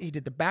boat, he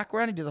did the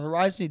background, he did the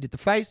horizon, he did the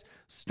face.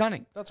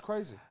 Stunning. That's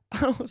crazy.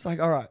 I was like,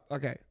 all right,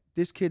 okay,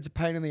 this kid's a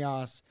pain in the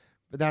ass,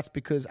 but that's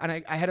because, and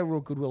I had a real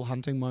Goodwill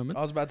Hunting moment.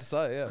 I was about to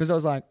say, yeah. Because I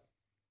was like,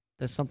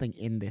 there's something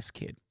in this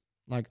kid.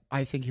 Like,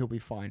 I think he'll be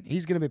fine.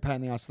 He's going to be a pain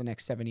in the ass for the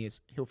next 7 years.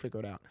 He'll figure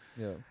it out.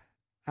 Yeah.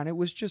 And it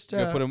was just...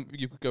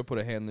 You go put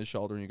a hand on his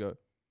shoulder and you go,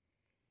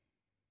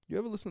 you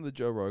ever listen to the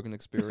Joe Rogan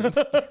Experience?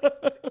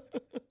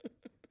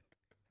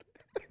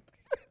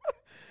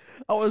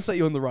 I want to set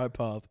you on the right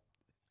path.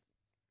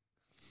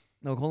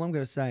 No, all I'm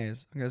going to say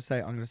is, I'm going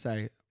to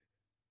say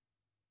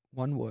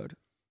one word.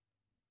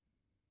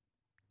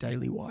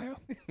 Daily Wire.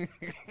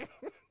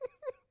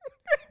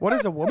 What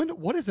is a woman?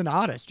 What is an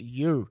artist?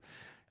 You,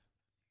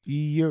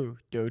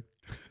 dude.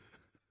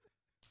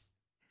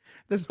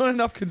 There's not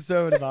enough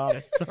conservative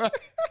artists, all right?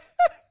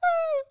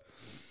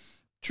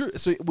 True.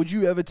 So would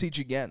you ever teach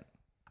again?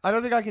 I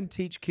don't think I can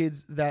teach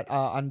kids that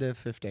are under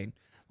 15.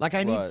 Like,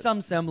 I need Right.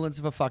 some semblance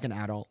of a fucking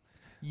adult.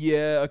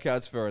 Yeah, okay,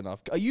 that's fair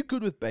enough. Are you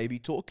good with baby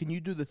talk? Can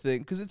you do the thing?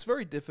 Because it's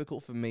very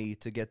difficult for me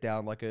to get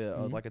down like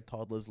a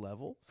toddler's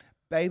level.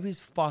 Babies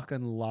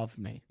fucking love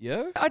me.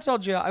 Yeah? I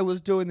told you I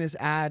was doing this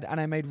ad and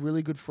I made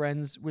really good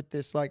friends with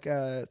this like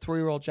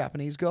 3-year-old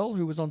Japanese girl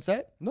who was on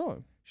set.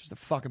 No. She's the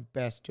fucking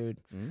best, dude.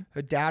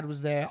 Her dad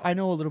was there. I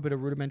know a little bit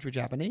of rudimentary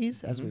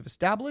Japanese, as we've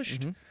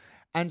established.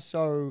 And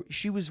so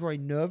she was very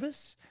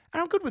nervous.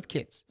 And I'm good with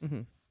kids.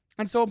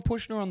 And so I'm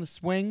pushing her on the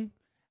swing.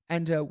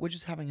 And we're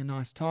just having a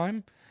nice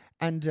time.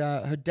 And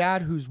her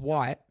dad, who's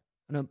white,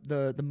 and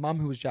the mum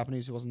who was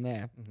Japanese who wasn't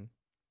there,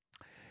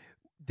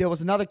 there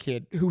was another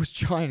kid who was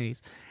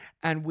Chinese.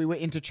 And we were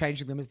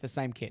interchanging them as the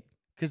same kid.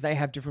 Because they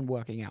have different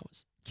working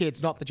hours.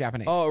 Kids, not the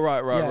Japanese. Oh,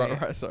 right, Yeah.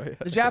 right. Sorry.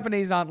 The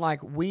Japanese aren't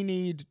like, we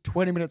need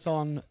 20 minutes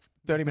on,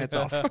 30 minutes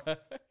off.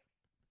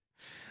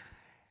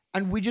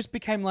 And we just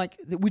became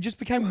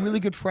really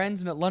good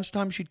friends. And at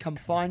lunchtime, she'd come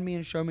find me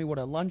and show me what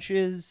her lunch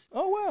is.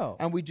 Oh, wow.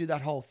 And we'd do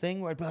that whole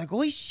thing where I'd be like,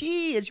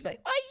 oishii. And she'd be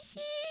like, oishii.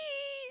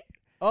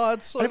 Oh,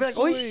 that's so And I'd be like,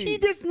 sweet. oishii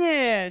desu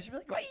ne. She'd be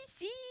like,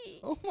 oishii.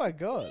 Oh, my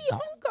God.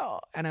 Nihongo.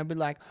 And I'd be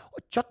like,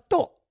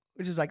 chotto.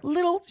 Which is like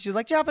little. She was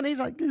like Japanese,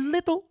 like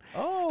little.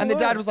 Oh, And the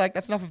dad right. was like,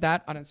 that's enough of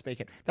that. I don't speak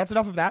it. That's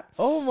enough of that.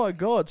 Oh, my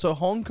God. So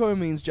Honko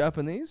means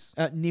Japanese?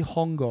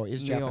 Nihongo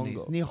is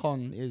Japanese. Nihongo.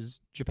 Nihon is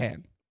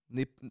Japan.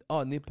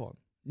 Nippon.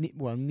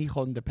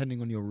 Nihon,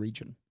 depending on your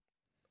region.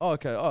 Oh,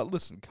 okay. Oh,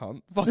 listen,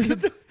 cunt.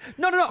 Fucking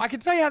No. I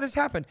can tell you how this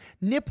happened.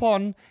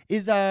 Nippon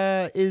is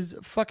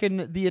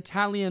fucking the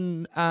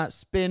Italian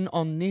spin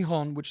on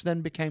Nihon, which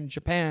then became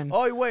Japan.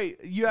 Oh, wait.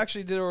 You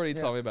actually did already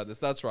tell me about this.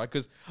 That's right.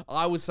 Because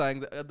I was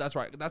saying that's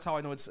right. That's how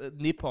I know it's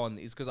Nippon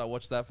is because I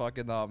watched that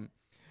fucking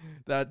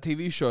that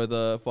TV show,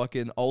 the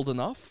fucking Old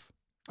Enough,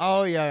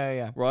 Oh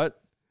yeah. right?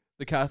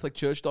 The Catholic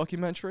Church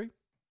documentary.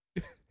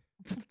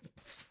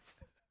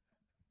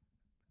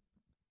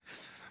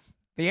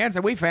 The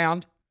answer we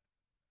found.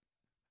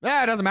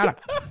 Yeah, it doesn't matter.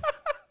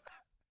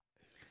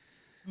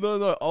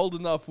 No, Old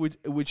Enough,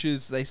 which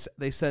is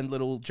they send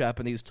little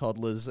Japanese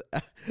toddlers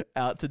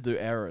out to do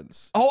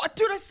errands. Oh,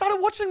 dude, I started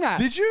watching that.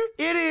 Did you?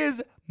 It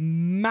is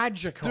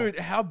magical. Dude,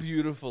 how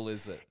beautiful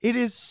is it? It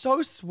is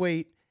so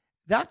sweet.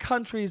 That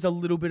country is a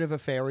little bit of a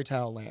fairy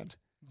tale land.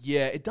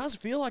 Yeah, it does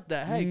feel like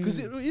that, hey, because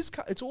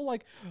it's all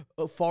like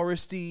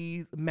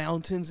foresty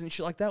mountains and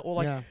shit like that, or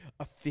like Yeah.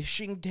 a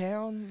fishing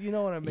town. You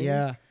know what I mean?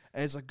 Yeah.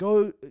 And it's like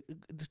go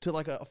to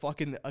like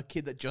a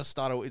kid that just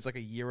started. It's like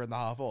a year and a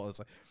half old. It's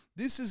like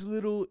this is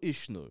little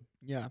Ishnu.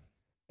 Yeah.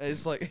 And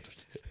it's like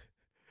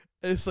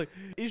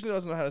Ishnu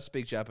doesn't know how to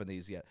speak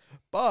Japanese yet,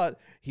 but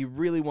he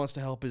really wants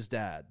to help his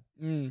dad.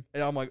 And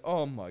I'm like,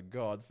 oh my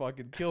God,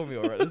 fucking kill me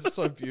already. This is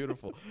so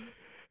beautiful.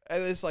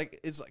 And it's like,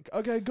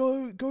 okay,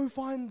 go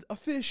find a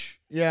fish.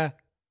 Yeah.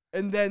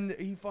 And then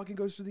he fucking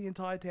goes through the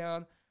entire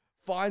town,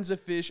 finds a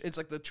fish. It's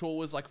like the chore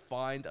was like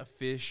find a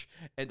fish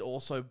and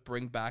also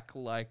bring back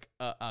like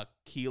a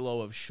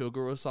kilo of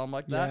sugar or something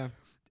like that. Yeah.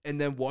 And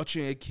then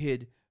watching a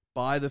kid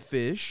buy the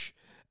fish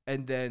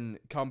and then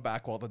come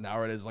back while the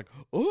narrator's like,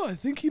 oh, I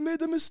think he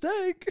made a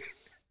mistake.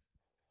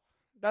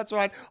 That's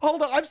right.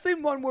 Hold on. I've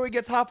seen one where he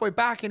gets halfway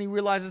back and he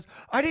realizes,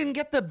 I didn't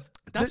get the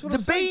I'm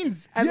saying.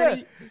 beans. And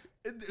then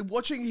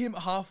Watching him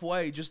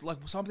halfway, just like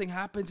something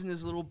happens in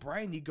his little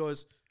brain. He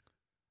goes,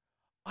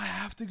 I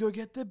have to go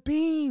get the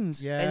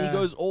beans. Yeah. And he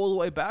goes all the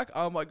way back.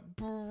 I'm like,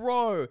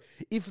 bro,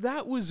 if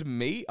that was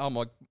me, I'm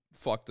like,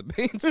 fuck the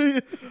beans.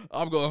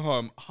 I'm going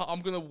home. I'm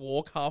going to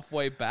walk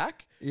halfway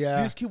back.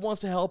 Yeah. This kid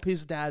wants to help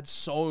his dad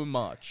so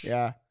much.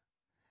 Yeah.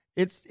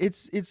 It's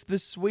the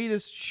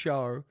sweetest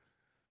show.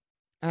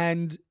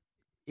 And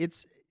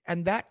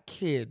that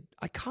kid,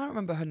 I can't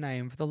remember her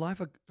name for the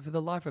life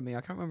of me. I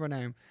can't remember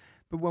her name.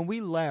 But when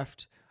we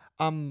left,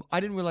 I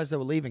didn't realize they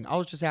were leaving. I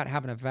was just out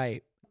having a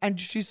vape. And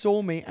she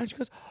saw me and she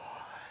goes,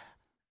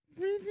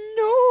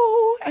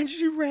 no. And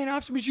she ran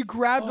after me. She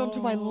grabbed onto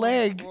my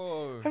leg.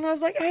 Bro. And I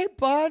was like, hey,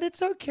 bud,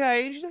 it's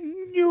okay. And she's like,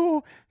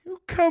 no,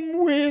 you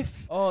come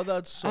with. Oh,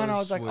 that's so And I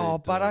was like, oh,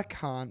 but I dude.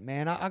 can't,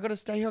 man. I got to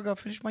stay here. I got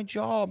to finish my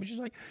job. And she's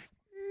like,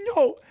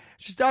 no.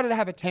 She started to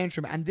have a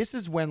tantrum. And this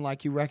is when,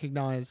 like, you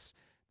recognize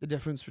the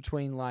difference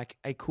between, like,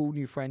 a cool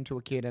new friend to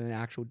a kid and an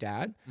actual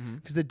dad.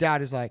 Because the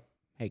dad is like,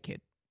 hey,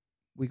 kid,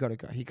 we got to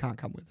go. He can't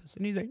come with us.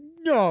 And he's like,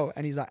 no.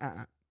 And he's like,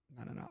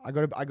 no. I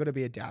got to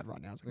be a dad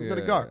right now. So we got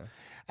to go. Yeah.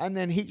 And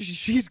then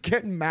she's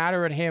getting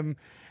madder at him.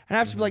 And I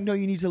have to be like, no,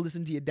 you need to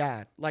listen to your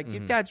dad. Like,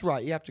 your dad's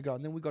right. You have to go.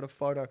 And then we got a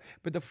photo.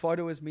 But the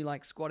photo is me,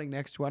 like, squatting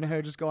next to her and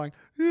her just going,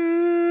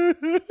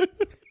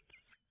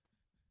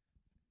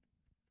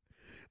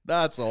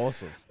 That's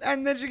awesome.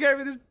 and then she gave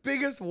me this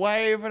biggest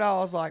wave. And I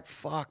was like,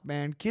 fuck,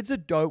 man. Kids are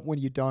dope when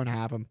you don't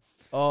have them.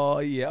 Oh,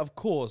 yeah, of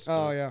course. Dude.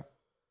 Oh, yeah.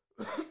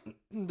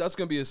 That's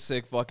going to be a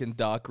sick fucking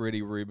dark,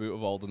 gritty reboot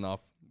of Old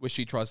Enough, where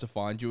she tries to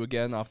find you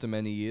again after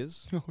many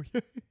years. Oh,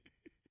 yeah.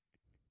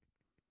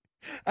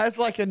 As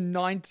like a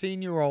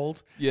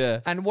 19-year-old. Yeah.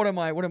 And what am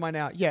I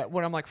now? Yeah,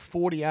 when I'm like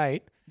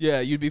 48.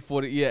 Yeah, you'd be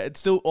 40. Yeah, it's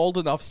still Old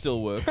Enough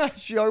still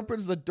works. She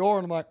opens the door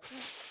and I'm like,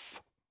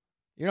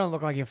 you don't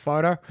look like your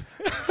photo.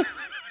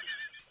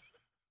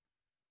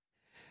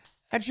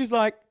 And she's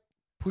like,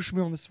 push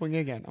me on the swing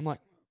again. I'm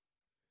like,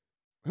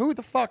 who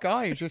the fuck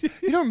are you? She goes,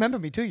 you don't remember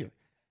me, do you?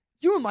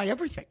 You were my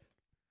everything.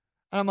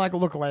 And I'm like,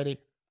 look, lady,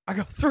 I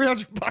got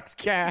 $300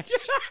 cash.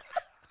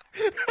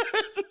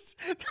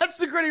 That's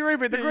the gritty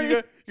reboot. The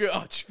gritty. You're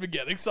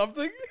forgetting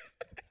something?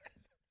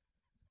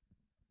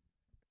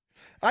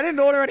 I didn't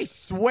order any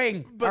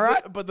swing. But, all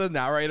right? but the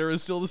narrator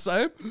is still the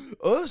same.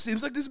 Oh,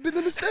 seems like there's been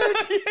a mistake.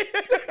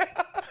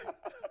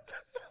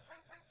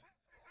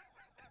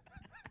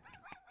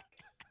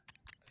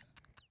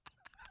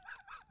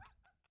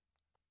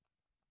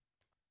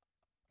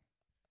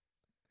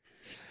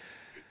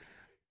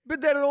 But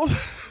then it also...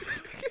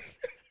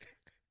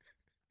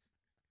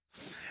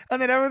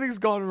 And then everything's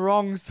gone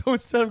wrong. So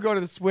instead of going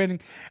to the swing,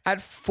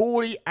 at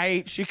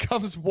 48, she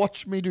comes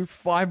watch me do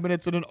 5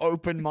 minutes at an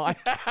open mic.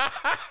 The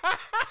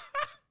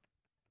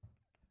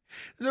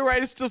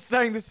narrator's still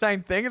saying the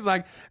same thing. It's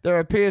like, there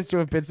appears to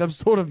have been some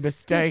sort of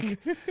mistake.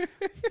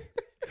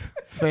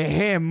 For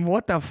him,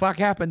 what the fuck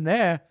happened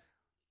there?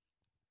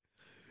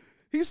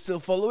 He's still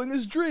following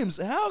his dreams.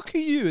 How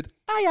cute.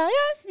 Aye.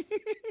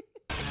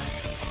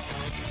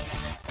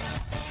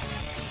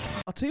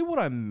 I'll tell you what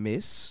I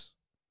miss.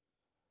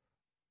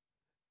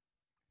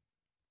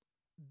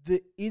 The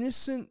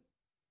innocent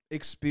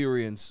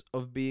experience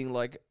of being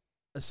like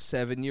a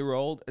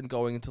 7-year-old and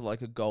going into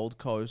like a Gold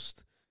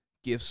Coast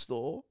gift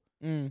store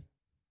and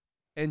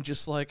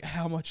just like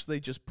how much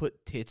they just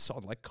put tits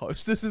on like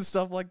coasters and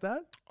stuff like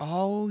that.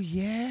 Oh,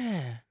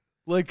 yeah.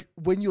 Like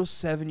when you're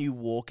 7, you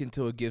walk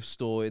into a gift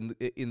store in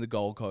the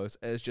Gold Coast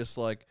and it's just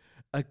like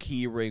a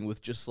key ring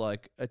with just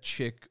like a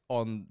chick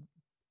on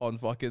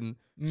fucking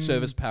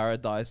Service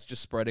Paradise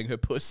just spreading her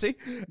pussy.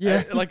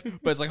 Yeah. And, like,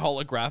 but it's like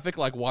holographic.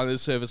 Like one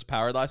is Service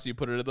Paradise, you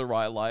put it in the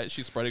right light,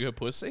 she's spreading her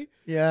pussy.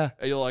 Yeah.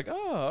 And you're like,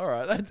 oh, all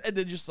right. And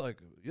then just like,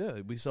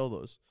 yeah, we sell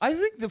those. I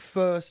think the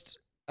first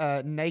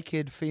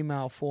naked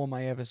female form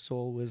I ever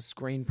saw was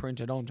screen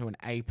printed onto an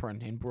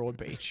apron in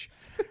Broadbeach.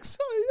 So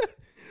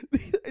yeah,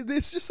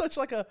 there's just such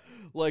like a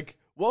like,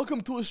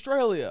 welcome to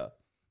Australia.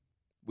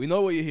 We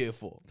know what you're here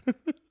for.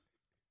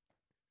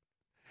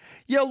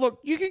 Yeah, look,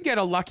 you can get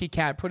a lucky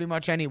cat pretty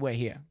much anywhere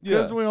here.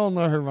 Because Yeah. we all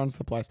know who runs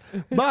the place.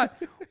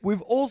 But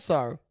we've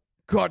also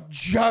got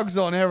jugs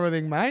on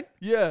everything, mate.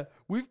 Yeah,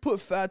 we've put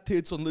fat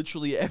tits on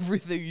literally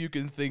everything you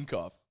can think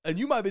of. And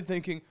you might be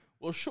thinking,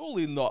 well,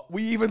 surely not.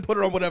 We even put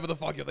it on whatever the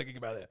fuck you're thinking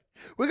about it.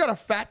 We got a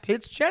fat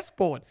tits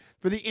chessboard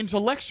for the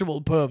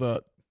intellectual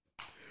pervert.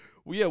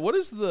 Well, yeah, what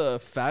does the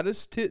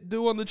fattest tit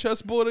do on the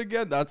chessboard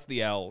again? That's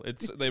the L.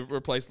 They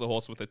replace the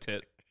horse with a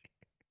tit.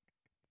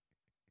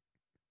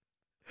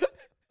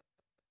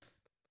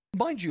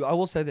 Mind you, I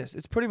will say this.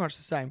 It's pretty much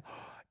the same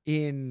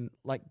in,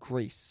 like,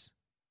 Greece.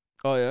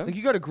 Oh, yeah? Like,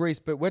 you go to Greece,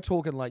 but we're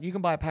talking, like, you can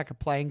buy a pack of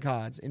playing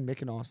cards in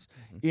Mykonos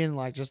in,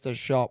 like, just a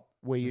shop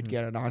where you'd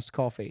get an iced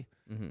coffee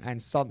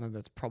and something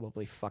that's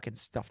probably fucking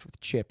stuffed with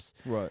chips.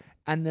 Right.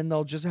 And then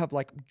they'll just have,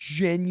 like,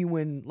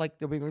 genuine, like,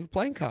 there'll be like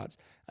playing cards.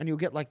 And you'll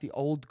get, like, the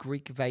old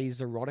Greek vase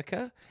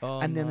erotica. Oh,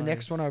 and then the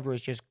next nice. one over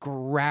is just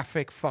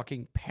graphic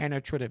fucking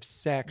penetrative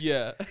sex.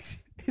 Yeah.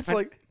 It's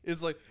like,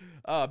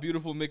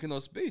 beautiful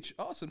Mykonos beach.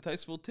 Oh, some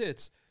tasteful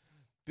tits.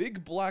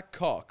 Big black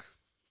cock.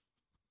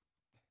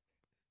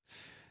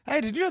 Hey,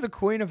 did you know the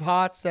Queen of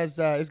Hearts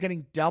is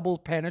getting double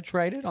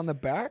penetrated on the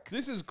back?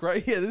 This is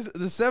great. Yeah,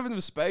 the 7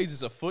 of spades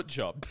is a foot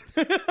job.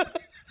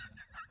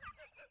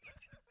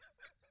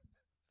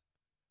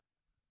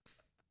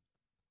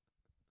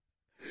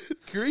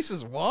 Greece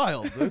is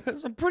wild, dude.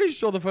 So I'm pretty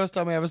sure the first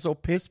time I ever saw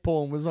piss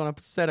porn was on a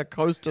set of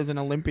coasters in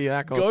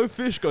Olympiacos. Go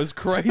Fish goes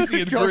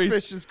crazy in Go Greece.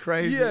 Fish is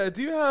crazy. Yeah,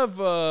 do you have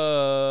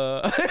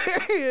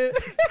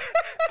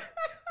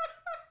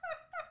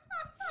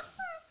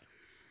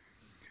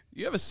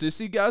you have a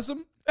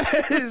sissy-gasm?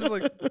 He's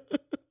like,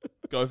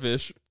 go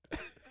fish.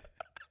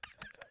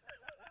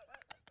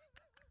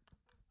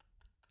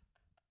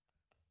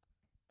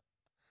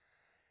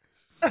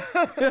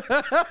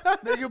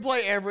 They can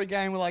play every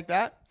game like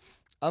that.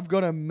 I've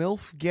got a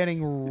MILF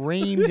getting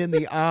reamed in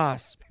the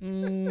ass.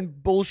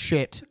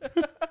 Bullshit.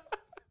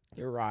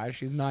 You're right.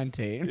 She's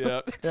 19.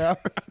 Yeah. Yeah.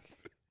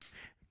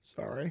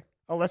 Sorry.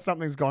 Unless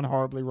something's gone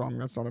horribly wrong,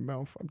 that's not a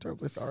MILF. I'm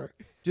terribly sorry.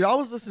 Dude, I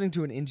was listening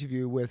to an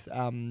interview with,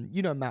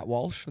 Matt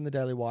Walsh from the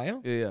Daily Wire.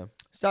 Yeah.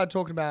 Started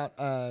talking about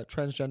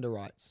transgender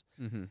rights.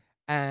 Mm-hmm.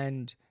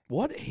 And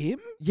What, him?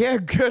 yeah,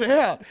 good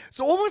out.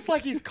 So almost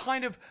like he's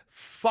kind of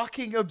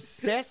fucking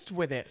obsessed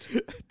with it.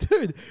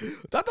 Dude,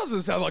 that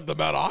doesn't sound like the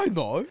man I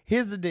know.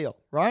 Here's the deal,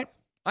 right?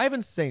 I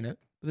haven't seen it.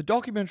 The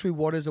documentary,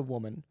 What is a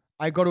Woman?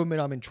 I got to admit,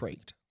 I'm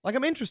intrigued. Like,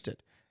 I'm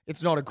interested.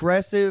 It's not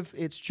aggressive.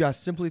 It's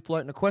just simply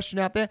floating a question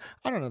out there.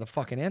 I don't know the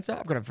fucking answer.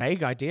 I've got a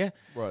vague idea.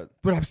 Right.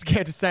 But I'm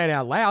scared to say it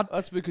out loud.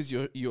 That's because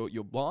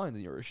you're blind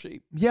and you're a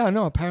sheep. Yeah,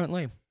 no,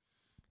 apparently.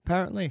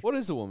 What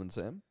is a woman,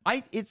 Sam?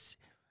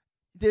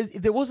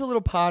 There was a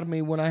little part of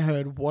me when I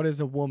heard What is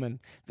a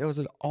Woman? There was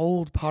an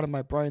old part of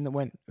my brain that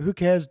went, who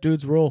cares?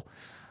 Dudes rule.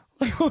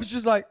 Like, I was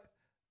just like,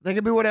 they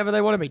can be whatever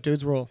they want to be.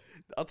 Dudes rule.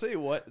 I'll tell you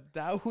what,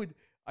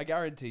 I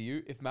guarantee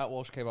you, if Matt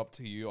Walsh came up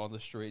to you on the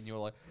street and you were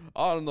like,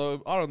 I don't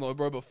know,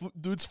 bro, but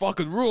dudes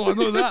fucking rule. I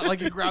know that.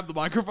 Like, you grabbed the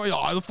microphone, yo,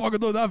 I fucking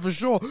know that for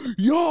sure.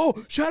 Yo,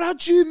 shout out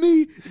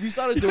Jimmy. If you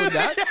started doing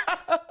that,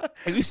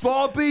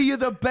 Bobby, you're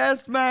the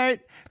best,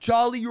 mate.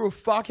 Charlie, you're a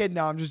fuckhead.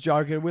 No, I'm just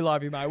joking. We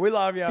love you, mate. We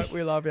love you.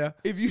 We love you.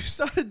 if you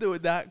started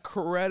doing that,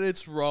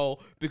 credits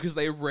roll because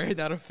they ran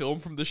out of film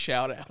from the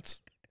shout outs.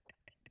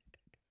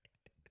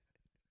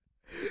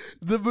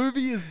 The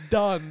movie is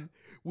done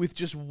with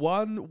just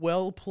one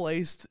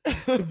well-placed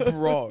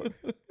bro.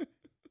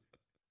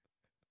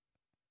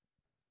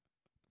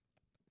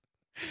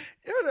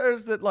 You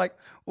notice that, like,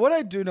 what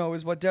I do know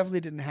is what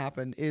definitely didn't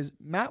happen is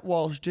Matt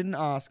Walsh didn't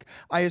ask.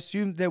 I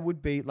assumed there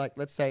would be, like,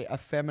 let's say a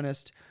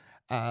feminist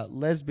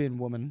lesbian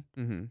woman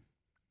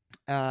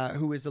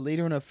who is a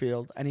leader in her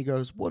field. And he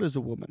goes, what is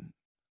a woman?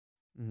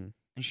 Mm-hmm.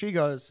 And she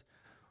goes,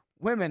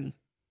 women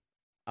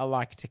are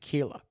like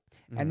tequila.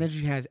 And then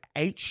she has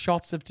 8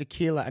 shots of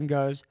tequila and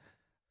goes,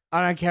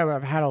 I don't care, but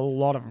I've had a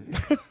lot of them.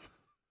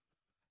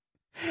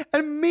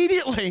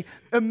 Immediately,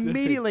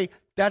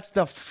 that's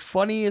the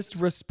funniest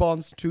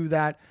response to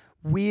that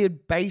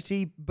weird,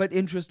 baity, but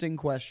interesting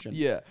question.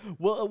 Yeah.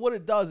 Well, what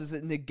it does is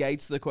it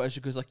negates the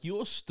question because, like,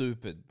 you're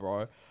stupid,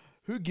 bro.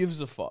 Who gives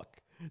a fuck?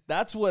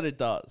 That's what it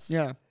does.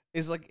 Yeah.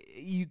 It's like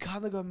you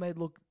kind of got made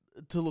look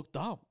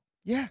dumb.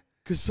 Yeah.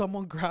 Because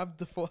someone grabbed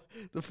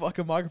the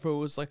fucking microphone and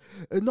was like,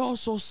 and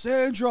also,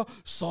 Sandra,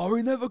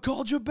 sorry never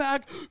called you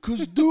back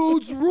because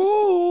dudes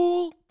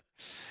rule.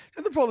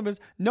 And the problem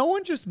is, no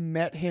one just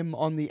met him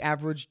on the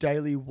average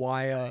Daily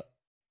Wire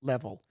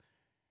level.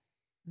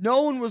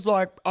 No one was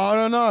like, I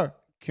don't know,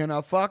 can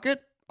I fuck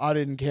it? I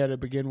didn't care to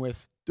begin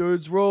with.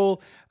 Dudes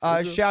rule.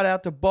 Shout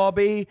out to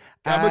Bobby.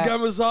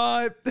 Gamma's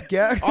hype.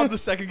 Yeah. I'm the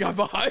second guy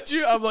behind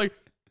you. I'm like,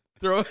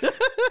 throw it.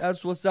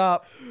 That's what's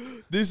up.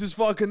 This is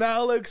fucking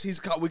Alex.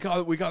 We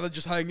can't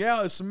just hang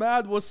out. It's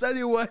mad. What's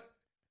anyway?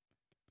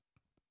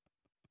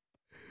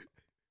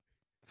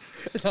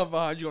 And I'm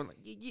behind you going like,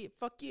 yeah,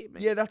 fuck yeah,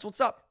 man. Yeah, that's what's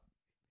up.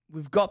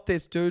 We've got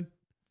this, dude.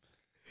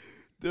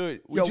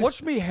 Dude,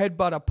 watch me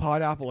headbutt a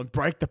pineapple and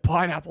break the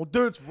pineapple.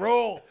 Dudes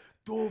rule.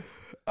 Dude,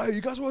 hey,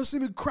 you guys want to see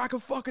me crack a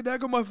fucking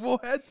egg on my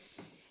forehead?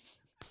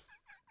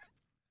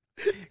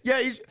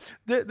 Yeah,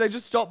 they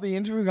just stopped the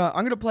interview and go,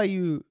 I'm going to play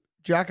you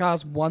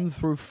Jackass 1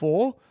 through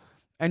 4,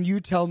 and you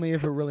tell me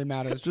if it really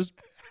matters. Just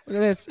look at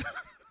this.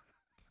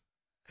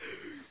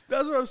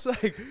 That's what I'm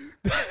saying.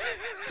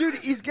 Dude,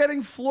 he's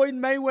getting Floyd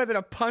Mayweather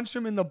to punch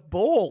him in the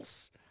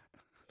balls.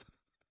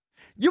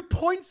 Your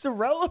point's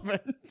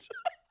irrelevant.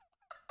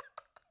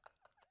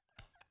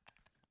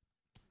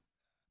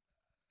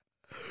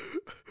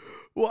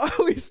 Why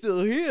are we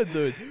still here,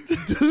 dude?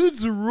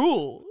 Dudes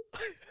rule.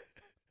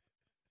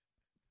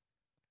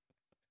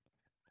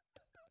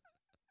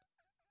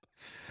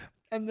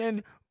 And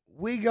then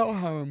we go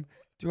home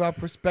to our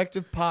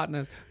prospective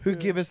partners who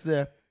give us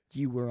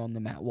you were on the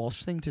Matt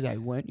Walsh thing today,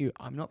 weren't you?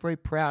 I'm not very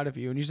proud of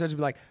you. And you said to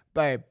be like,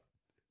 babe,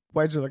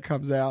 wait till it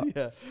comes out.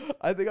 Yeah,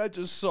 I think I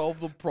just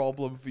solved the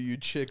problem for you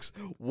chicks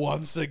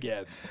once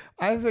again.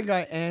 I think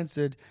I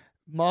answered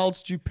mild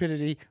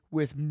stupidity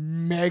with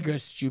mega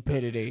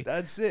stupidity.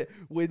 That's it.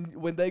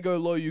 When they go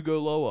low, you go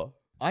lower.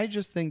 I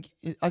think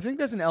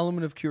there's an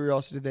element of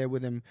curiosity there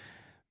with him.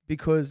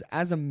 Because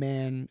as a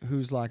man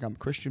who's like, I'm a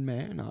Christian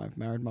man, I've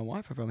married my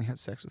wife, I've only had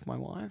sex with my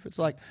wife. It's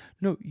like,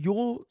 no,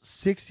 you're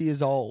 6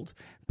 years old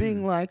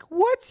being like,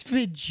 what's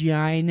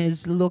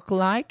vaginas look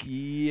like?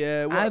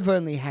 Yeah. Well, I've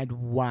only had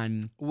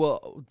one.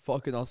 Well,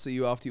 fucking I'll see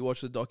you after you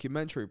watch the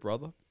documentary,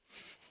 brother.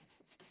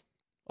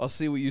 I'll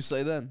see what you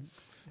say then.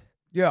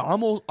 Yeah,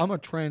 I'm a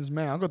trans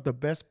man. I got the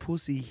best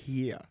pussy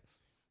here.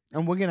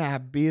 And we're going to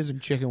have beers and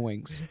chicken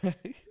wings.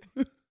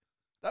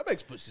 That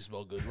makes pussy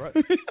smell good, right?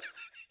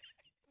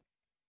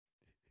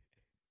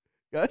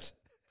 Guys?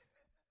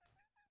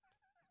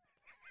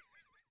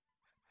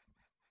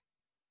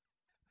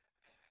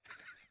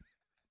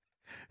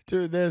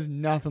 Dude, there's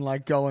nothing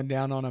like going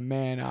down on a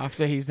man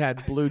after he's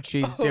had blue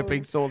cheese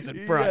dipping sauce and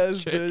fried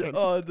chicken. Dude.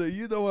 Oh, dude,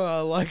 you know when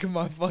I like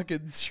my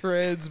fucking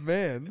trans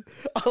man?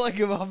 I like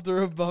him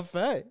after a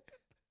buffet.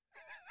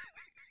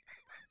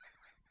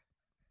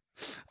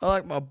 I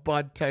like my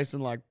bud tasting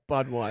like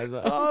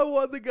Budweiser. I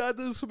want the guy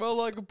to smell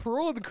like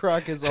prawn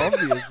crackers,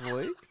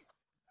 obviously.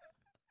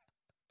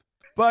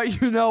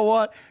 But you know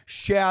what?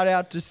 Shout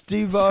out to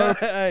Steve-O.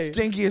 Hey.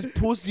 Stinkiest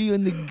pussy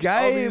in the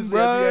game, Obviously,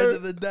 bro. at the end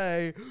of the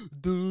day,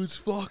 dudes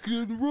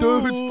fucking rule.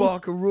 Dudes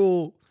fucking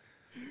rule.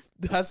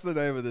 That's the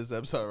name of this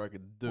episode, I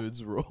reckon.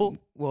 Dudes rule.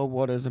 Well,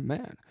 what is a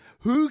man?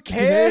 Who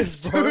cares,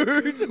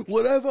 dude?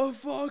 Whatever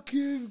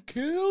fucking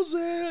kills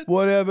it.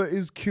 Whatever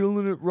is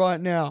killing it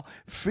right now.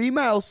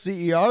 Female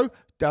CEO,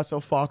 that's a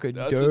fucking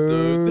That's a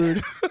dude.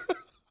 dude.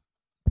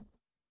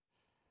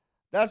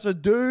 That's a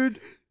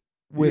dude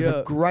with Yeah.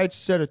 a great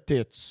set of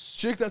tits.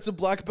 Chick that's a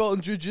black belt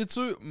in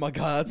jiu-jitsu, my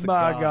guy, that's a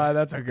My guy. guy,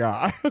 that's a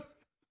guy.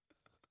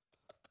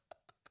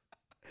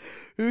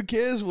 Who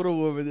cares what a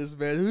woman is,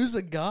 man? Who's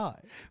a guy?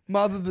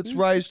 Mother that's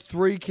raised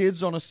 3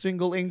 kids on a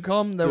single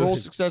income. They're all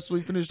Dude.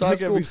 successfully finished high Don't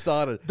get school. me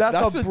started.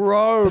 That's a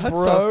bro, That's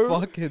bro. a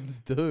fucking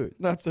dude.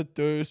 That's a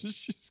dude.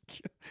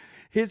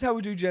 Here's how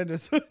we do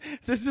genders.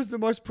 This is the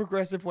most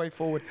progressive way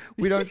forward.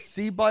 We don't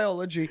see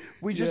biology.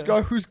 We just Yeah.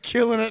 go who's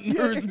killing it and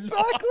Yeah, who's not.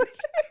 exactly.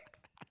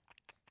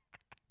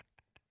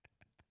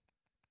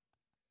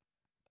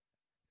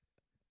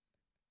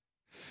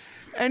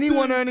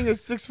 Anyone earning a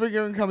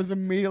 6-figure income is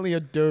immediately a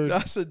dude.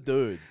 That's a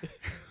dude.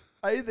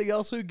 Anything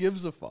else, who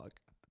gives a fuck?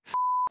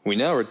 We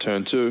now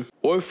return to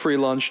Woe Free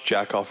Lunch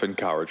Jack Off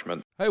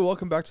Encouragement. Hey,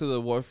 welcome back to the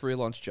Woe Free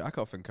Lunch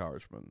Jack-Off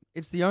encouragement.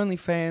 It's the only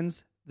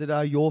fans that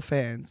are your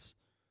fans.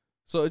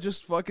 So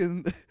just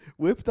fucking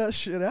whip that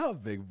shit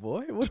out, big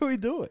boy. What are we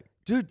doing?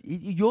 Dude,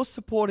 you're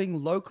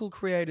supporting local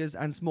creators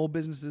and small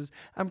businesses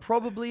and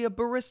probably a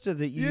barista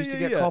that you used to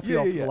get coffee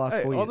off for the last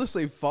Hey, 4 years.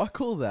 honestly,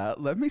 fuck all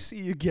that. Let me see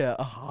you get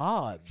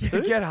hard. You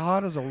dude. get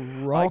hard as a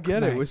rock, I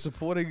get mate. it. We're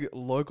supporting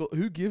local.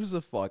 Who gives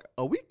a fuck?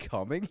 Are we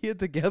coming here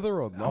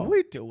together or not? Are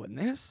we doing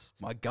this?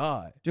 My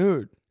guy,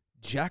 Dude,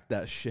 jack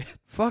that shit.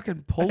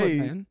 fucking pull Hey, it,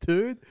 man.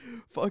 dude,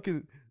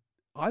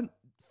 I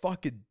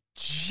fucking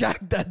jack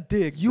that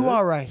dick. You dude.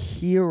 are a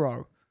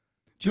hero.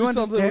 Do you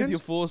something understand? with your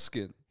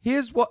foreskin.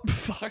 Here's what...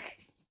 Fuck.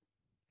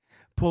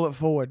 Pull it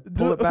forward.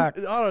 Pull it back.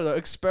 I don't know.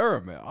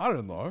 Experiment. I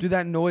don't know. Do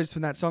that noise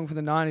from that song from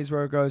the 90s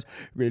where it goes...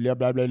 The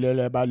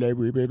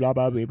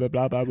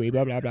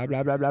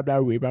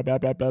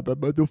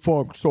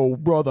funk soul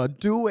brother.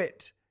 Do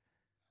it.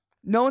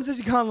 No one says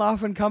you can't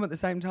laugh and come at the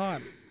same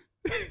time.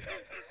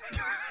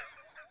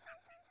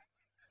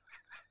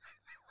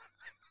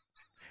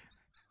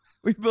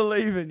 We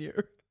believe in you.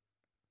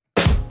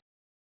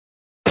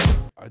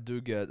 I do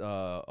get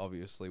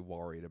obviously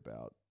worried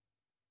about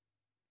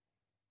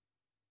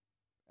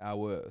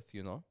our Earth,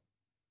 you know?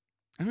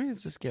 I mean,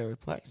 it's a scary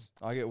place.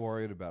 I get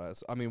worried about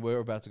it. I mean, we're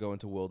about to go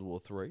into World War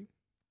III.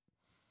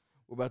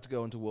 We're about to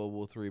go into World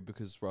War III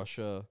because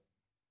Russia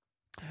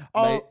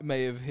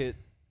may have hit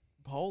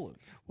Poland.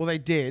 Well, they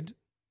did.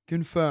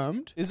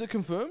 Confirmed. Is it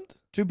confirmed?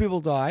 2 people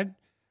died.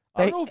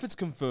 I don't know if it's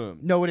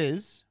confirmed. No, it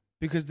is.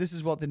 Because this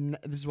is what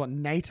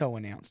NATO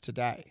announced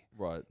today.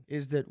 Right.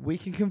 Is that we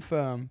can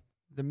confirm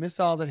the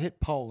missile that hit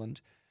Poland,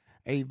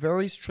 a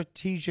very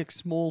strategic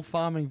small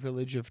farming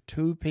village of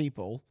 2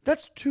 people.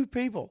 That's 2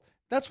 people.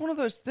 That's one of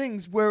those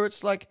things where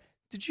it's like,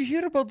 did you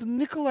hear about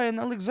Nikolai and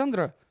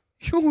Alexandra?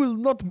 You will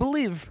not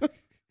believe.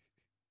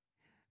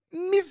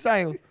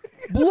 Missile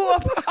blew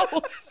up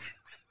house.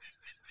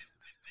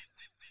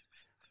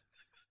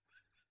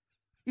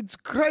 It's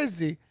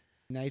crazy.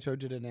 NATO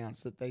did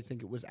announce that they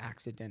think it was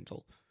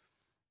accidental.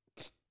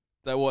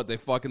 They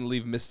fucking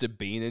leave Mr.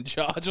 Bean in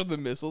charge of the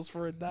missiles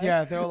for a day?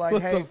 Yeah, they were like,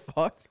 what hey, the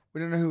fuck? we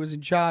don't know who was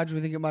in charge.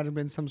 We think it might have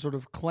been some sort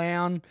of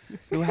clown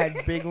who had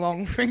big,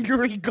 long,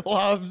 fingery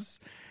gloves,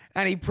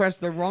 and he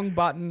pressed the wrong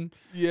button.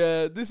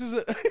 Yeah, this is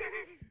a...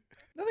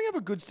 Nothing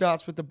ever good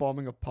starts with the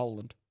bombing of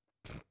Poland.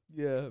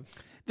 yeah.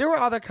 There are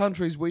other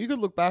countries where you could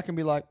look back and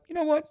be like, you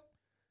know what?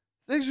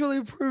 Things really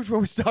improved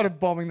when we started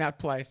bombing that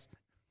place.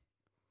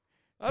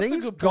 That's a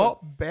Things good point.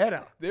 got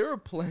better. There are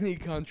plenty of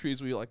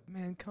countries where you're like,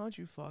 man, can't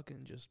you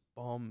fucking just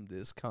bomb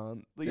this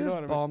cunt? Like, you know Just what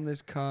I mean? bomb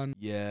this cunt.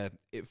 Yeah,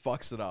 it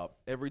fucks it up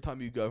every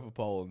time you go for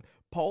Poland.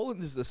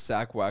 Poland is the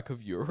sack whack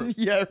of Europe.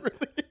 Yeah, it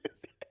really is.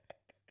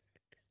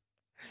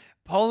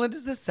 Poland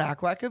is the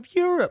sackwack of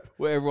Europe.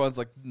 Where everyone's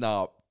like,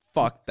 nah,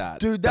 fuck that.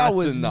 Dude, that That's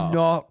was enough.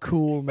 not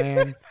cool,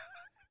 man.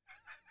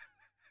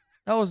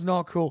 That was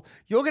not cool.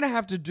 You're gonna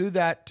have to do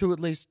that to at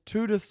least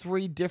 2 to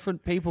 3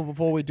 different people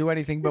before we do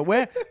anything. But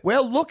we're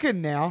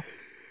looking now.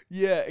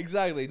 Yeah,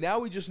 exactly. Now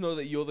we just know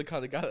that you're the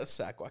kind of guy that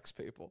sack whacks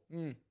people.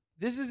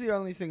 This is the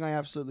only thing I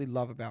absolutely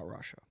love about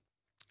Russia,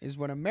 is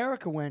when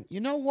America went,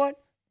 you know what?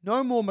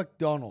 No more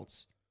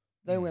McDonald's.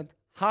 They went,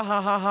 ha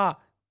ha ha ha.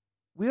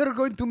 We are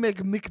going to make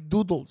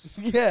McDoodles.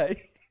 Yeah.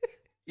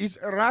 It's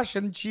a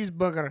Russian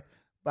cheeseburger,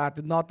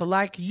 but not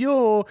like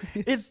you.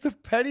 It's the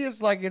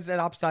pettiest, like it's an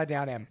upside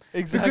down M.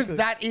 Exactly. Because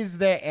that is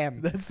their M.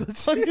 That's the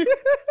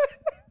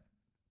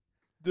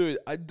Dude,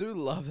 I do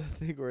love that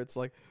thing where it's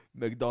like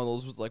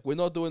McDonald's was like, we're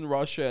not doing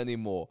Russia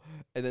anymore.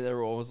 And then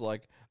everyone was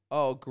like,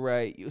 oh,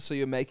 great. So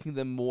you're making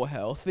them more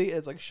healthy?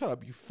 It's like, shut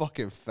up, you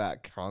fucking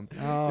fat cunt.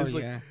 Oh, It's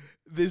like, yeah.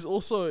 there's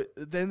also,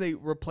 then they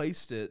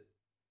replaced it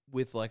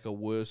with like a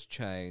worse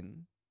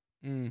chain,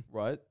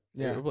 right?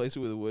 Yeah. They replaced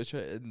it with a worse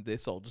chain and their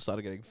soldiers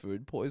started getting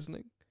food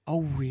poisoning.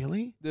 Oh,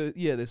 really?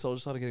 Their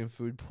soldiers started getting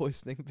food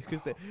poisoning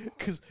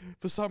because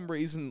for some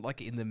reason,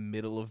 like in the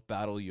middle of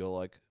battle, you're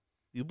like,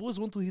 you boys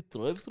want to hit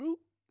drive-through?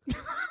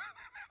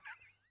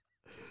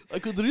 I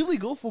could really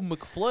go for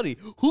McFlurry.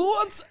 Who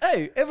wants?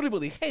 Hey,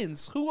 everybody,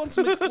 hands. Who wants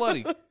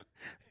McFlurry?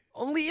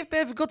 Only if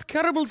they've got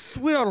caramel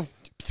swirl.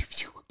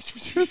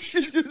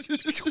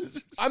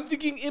 I'm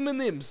thinking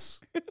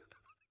M&M's.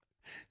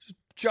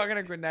 Chugging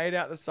a grenade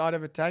out the side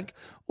of a tank.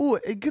 Oh,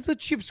 get the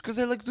chips because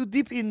I like to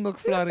dip in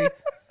McFlurry.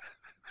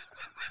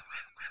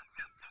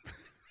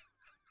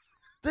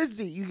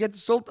 Tasty. You get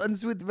salt and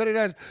sweet. Very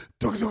nice.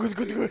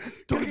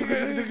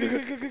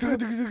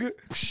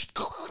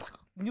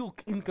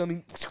 Nuke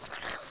incoming.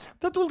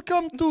 That will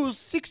come to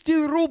 60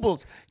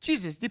 rubles.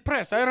 Jesus, the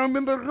price. I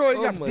remember growing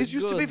Oh up. my This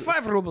used to be God.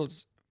 5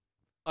 rubles.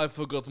 I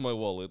forgot my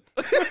wallet.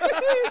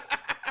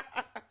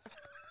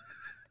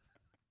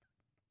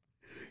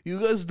 You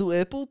guys do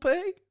Apple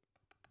Pay?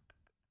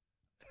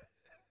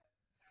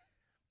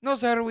 No,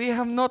 sir, we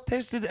have not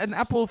tasted an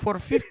apple for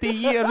 50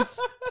 years.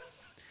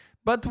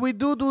 But we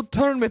do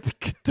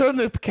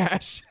turnip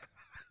cash.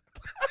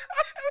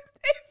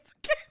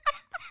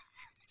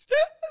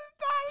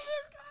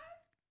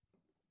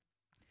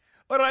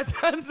 All right,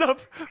 hands up.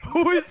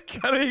 Who is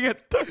carrying a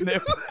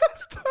turnip?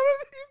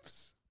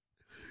 Turnips.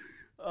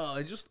 Oh,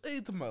 I just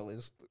ate my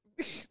list.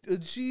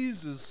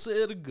 Jesus,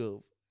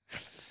 Sergov.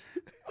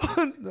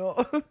 Oh,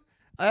 no.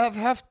 I have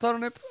half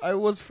turnip. I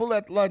was full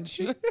at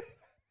lunch.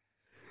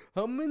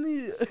 How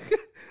many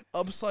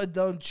upside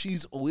down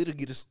cheese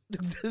burgers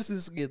does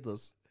this get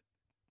us?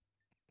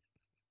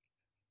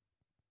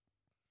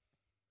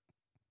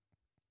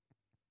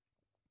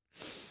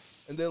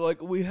 And they're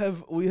like, we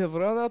have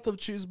run out of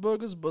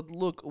cheeseburgers, but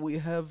look, we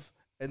have,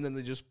 and then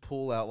they just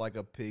pull out like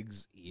a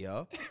pig's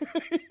ear.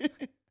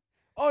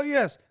 Oh,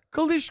 yes.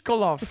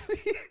 Kalishkolov.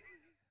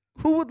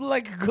 Who would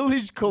like It's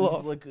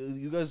Kalishkolov? like,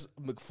 you guys,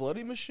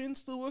 McFlurry machine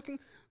still working?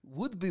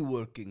 Would be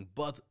working,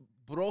 but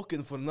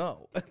broken for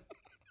now.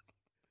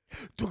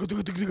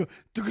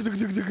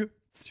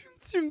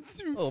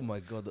 Oh my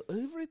god,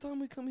 every time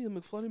we come here,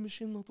 McFlurry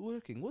machine not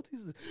working. What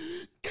is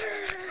this?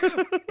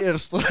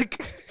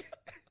 Airstrike.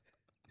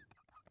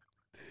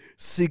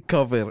 Sick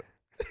cover.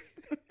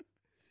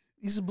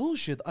 It's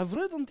bullshit. I've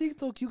read on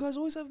TikTok you guys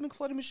always have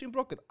McFlurry machine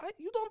broken.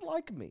 You don't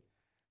like me.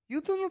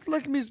 You do not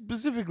like me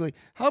specifically.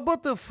 How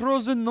about the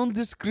frozen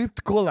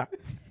nondescript cola?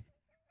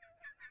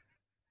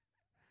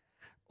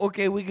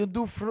 Okay, we can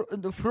do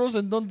the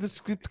frozen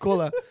nondescript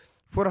cola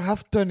for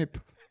half turnip.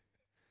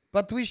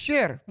 But we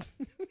share.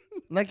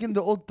 Like in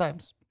the old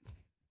times.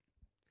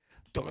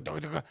 Pew,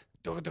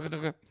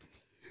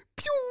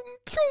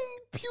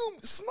 pew,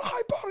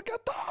 sniper,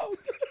 get down.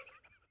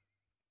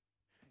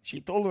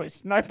 She'd always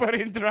sniper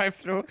in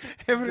drive-thru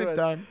every Right.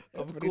 time.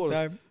 Of Every course.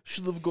 time.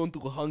 Should have gone to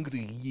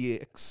Hungry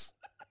Yaks.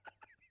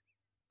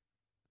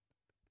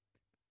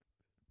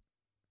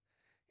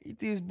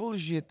 It is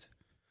bullshit.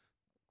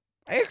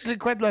 I actually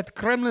quite like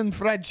Kremlin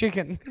fried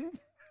chicken.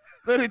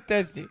 Very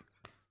tasty.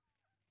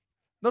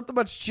 Not too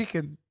much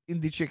chicken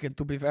in the chicken,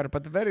 to be fair,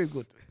 but very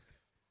good.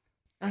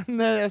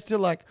 And I still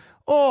like,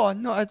 oh,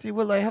 no,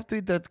 I have to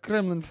eat that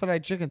Kremlin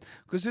fried chicken.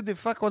 Because who the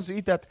fuck wants to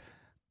eat that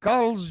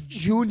Carl's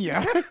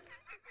Jr.?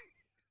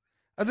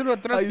 I do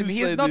not trust you him. He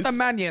say is not a this?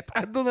 man yet.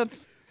 I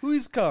don't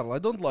Carl? I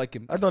don't like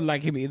him.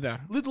 like him either.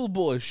 Little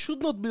boy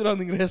should not be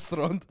running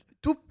restaurant.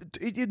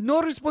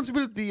 No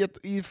responsibility yet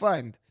you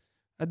find.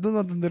 I do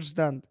not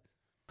understand.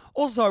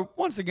 Also,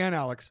 once again,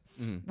 Alex,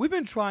 we've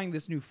been trying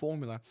this new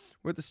formula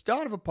where at the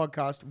start of a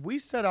podcast, we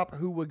set up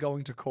who we're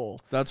going to call.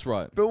 That's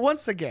right. But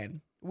once again,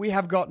 we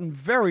have gotten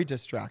very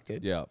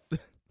distracted. Yeah.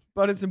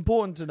 But it's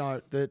important to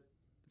note that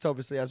it's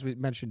obviously, as we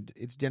mentioned,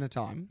 it's dinner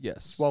time.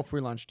 Yes. Well,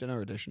 free lunch dinner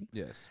edition.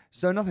 Yes.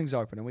 So nothing's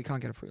open and we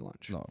can't get a free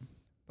lunch. No.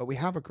 But we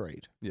have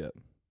agreed Yeah.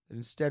 that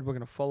instead we're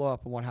going to follow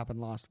up on what happened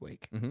last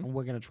week and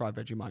we're going to try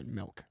Vegemite and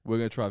milk. We're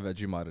going to try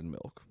Vegemite and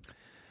milk.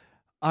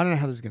 I don't know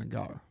how this is going to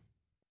go.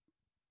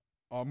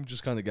 I'm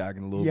just kind of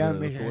gagging a little bit at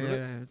the thought of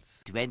it.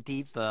 it's...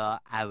 24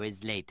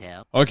 hours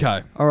later.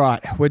 Okay. All right,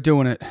 we're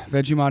doing it.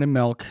 Vegemite and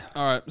milk.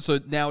 All right. So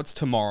now it's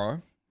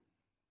tomorrow.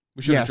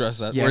 We should Yes, address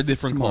that. yes, We're in it's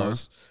different tomorrow.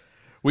 clothes.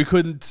 We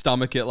couldn't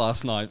stomach it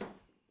last night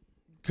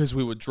because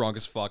we were drunk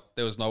as fuck.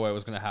 There was no way it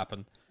was going to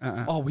happen.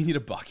 Oh, we need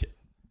a bucket.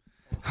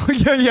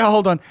 yeah,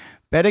 hold on.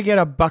 Better get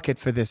a bucket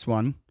for this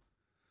one.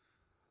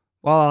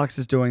 While Alex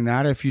is doing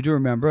that, if you do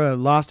remember,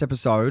 last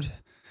episode,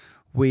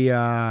 we...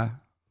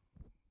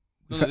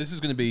 No, this is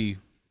going to be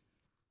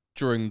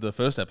during the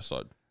first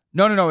episode.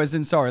 No, as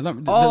in, sorry.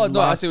 Oh, no,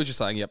 I see what you're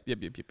saying. Yep.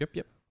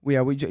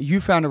 Yeah, you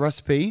found a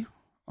recipe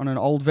on an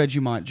old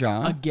Vegemite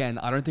jar. Again,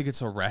 I don't think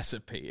it's a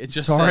recipe. It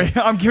just Sorry, said,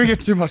 I'm giving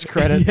it too much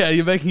credit. yeah,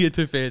 you're making it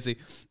too fancy.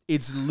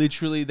 It's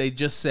literally, they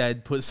just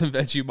said, put some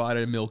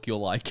Vegemite in milk, you'll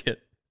like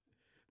it.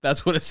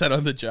 That's what it said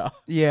on the jar.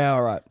 Yeah,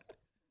 all right.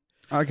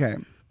 Okay.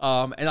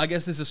 And I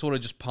guess this is sort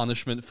of just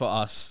punishment for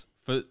us,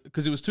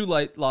 because it was too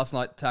late last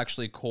night to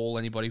actually call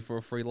anybody for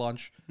a free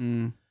lunch.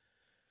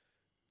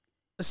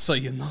 So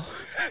you know.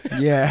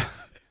 Yeah.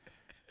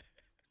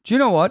 Do you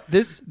know what?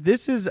 This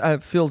is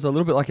feels a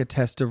little bit like a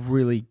test to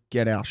really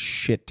get our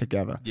shit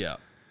together. Yeah.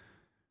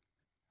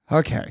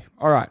 Okay.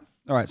 All right.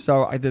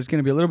 So there's going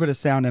to be a little bit of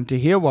sound empty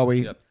here while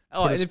we. Yep.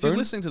 Oh, Get a and if you're spoon?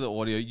 listening to the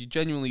audio,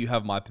 you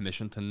have my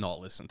permission to not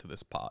listen to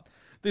this part.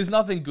 There's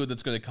nothing good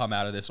that's going to come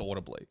out of this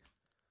audibly.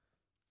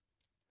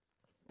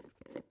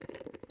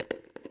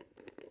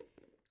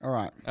 All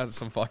right. That's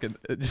some fucking.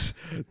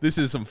 This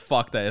is some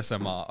fucked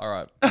ASMR. All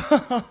right.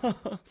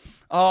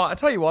 Oh, I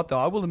tell you what though,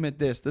 I will admit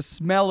this: the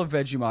smell of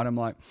Vegemite. I'm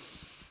like,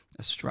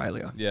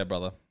 Australia. Yeah,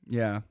 brother.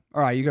 Yeah.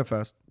 All right, you go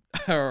first.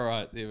 All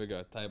right, here we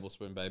go.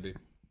 Tablespoon, baby.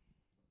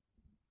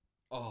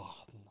 Oh,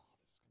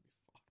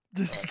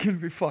 This is gonna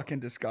be fucking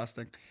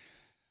disgusting.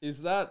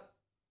 is that?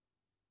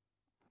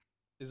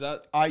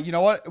 You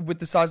know what? With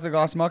the size of the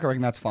glass of milk, I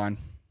reckon that's fine.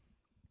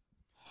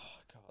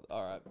 God.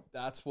 All right,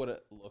 that's what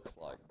it looks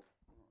like.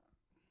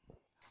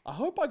 I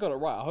hope I got it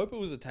right. I hope it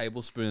was a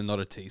tablespoon and not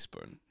a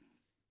teaspoon.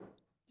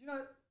 You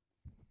know,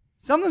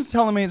 something's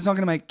telling me it's not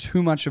going to make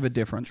too much of a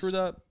difference. True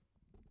that.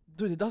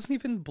 Dude, it doesn't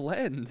even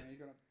blend.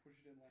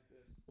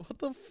 What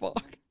the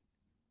fuck?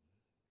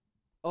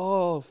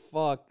 Oh,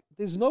 fuck.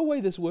 There's no way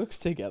this works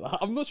together.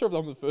 I'm not sure if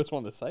I'm the first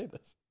one to say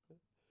this.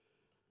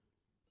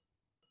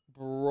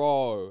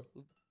 Bro,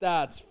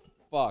 that's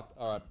fucked.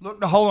 All right.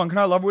 Look, hold on. Can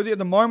I love with you? At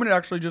the moment, it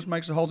actually just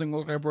makes the whole thing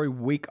look like a very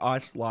weak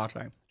iced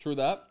latte. True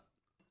that.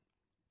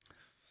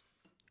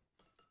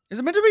 Is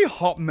it meant to be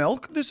hot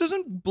milk? This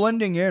isn't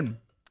blending in.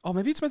 Oh,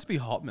 maybe it's meant to be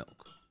hot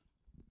milk.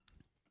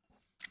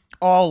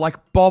 Oh, like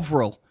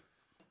Bovril.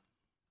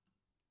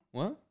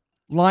 What?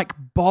 Like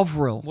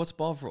Bovril. What's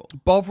Bovril?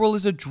 Bovril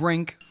is a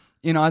drink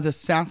in either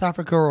South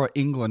Africa or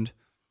England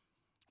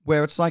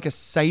where it's like a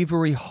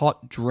savory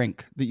hot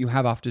drink that you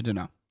have after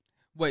dinner.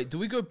 Wait, do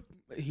we go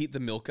heat the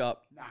milk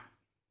up? Nah.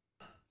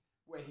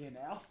 We're here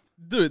now.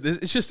 Dude,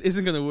 it just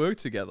isn't going to work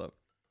together.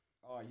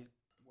 Oh,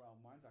 well,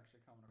 mine's actually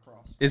coming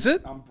across. Is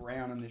it? I'm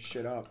browning this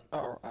shit up.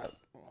 All right.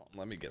 Well,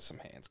 let me get some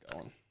hands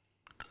going.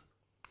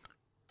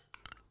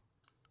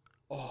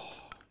 Oh.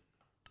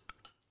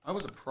 I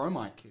was a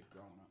Promite kid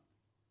growing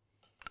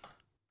up.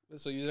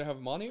 So you didn't have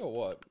money or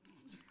what?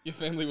 Your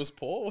family was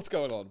poor? What's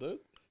going on, dude?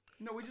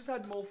 No, we just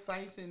had more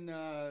faith in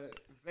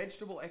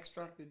vegetable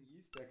extract than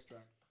yeast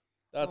extract.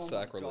 That's oh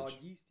sacrilege. My God,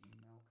 yeasty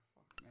milk.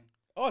 Fuck me.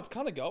 Oh, it's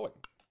kind of going.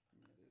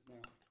 It is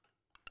now.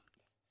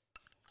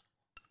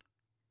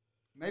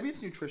 Maybe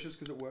it's nutritious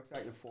because it works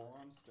out your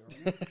forearms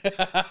stirring it.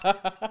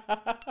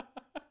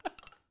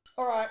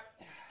 All right.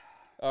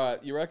 All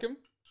right, you reckon?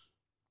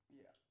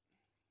 Yeah.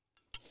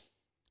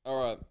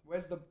 All right,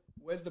 Where's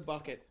the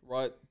bucket?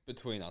 right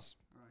between us.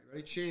 All right,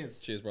 ready?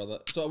 Cheers. Cheers, brother.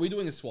 So are we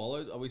doing a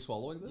swallow? Are we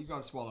swallowing this? You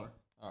gotta swallow.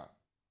 All right.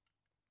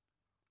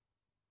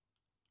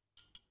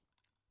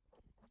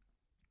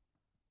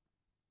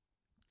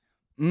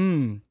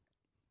 Mmm.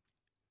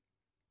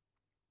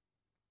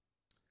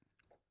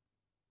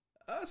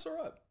 That's all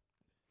right.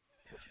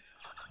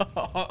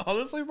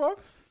 Honestly, bro,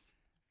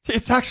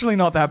 It's actually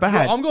not that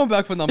bad. I'm going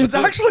back for number It's two.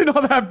 actually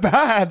not that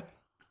bad.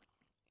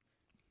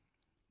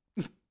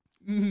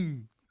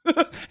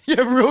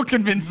 Yeah, real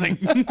convincing.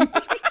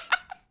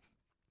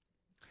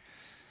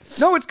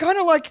 No, it's kind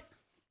of like,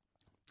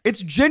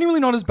 it's genuinely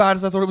not as bad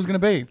as I thought it was going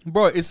to be.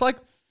 Bro, it's like,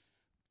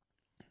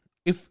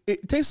 if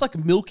it tastes like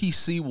milky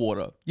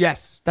seawater.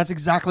 Yes, that's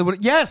exactly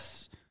what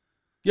yes.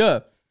 Yeah.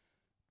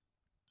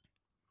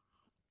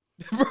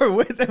 Bro,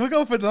 we're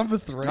going for number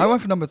three. I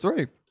went for number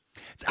 3.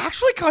 It's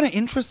actually kind of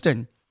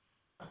interesting.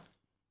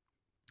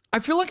 I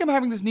feel like I'm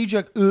having this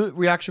knee-jerk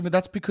reaction, but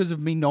that's because of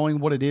me knowing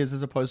what it is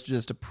as opposed to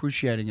just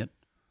appreciating it.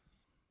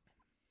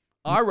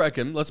 I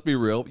reckon, let's be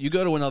real, you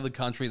go to another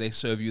country, they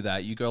serve you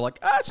that, you go like,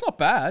 it's not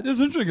bad. It's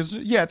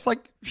interesting. It's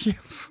like... Yeah.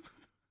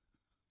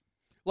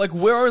 Like,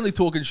 we're only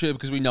talking shit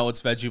because we know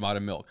it's Vegemite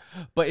and milk.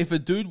 But if a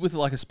dude with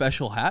like a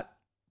special hat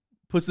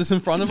puts this in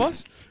front of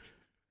us,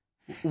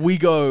 we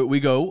go,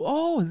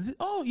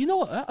 oh, you know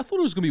what? I thought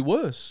it was going to be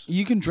worse.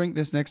 You can drink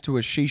this next to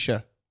a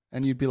shisha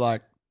and you'd be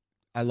like,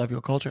 I love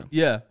your culture.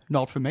 Yeah.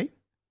 Not for me.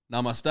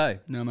 Namaste.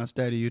 Namaste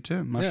to you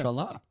too.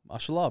 Mashallah.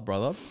 Mashallah,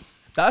 brother.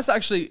 That's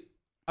actually,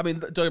 I mean,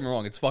 don't get me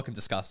wrong, it's fucking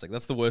disgusting.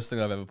 That's the worst thing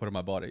I've ever put in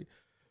my body.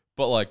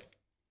 But like,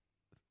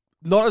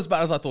 not as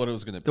bad as I thought it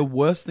was going to be. The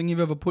worst thing you've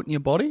ever put in your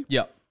body?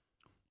 Yeah.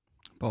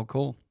 Well,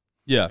 cool.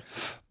 Yeah.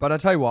 But I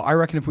tell you what, I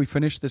reckon if we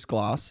finish this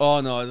glass,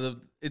 Oh, no,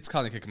 it's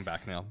kind of kicking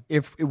back now.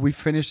 if we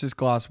finish this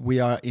glass,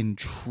 we are in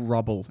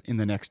trouble in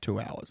the next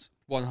 2 hours.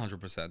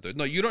 100%, dude.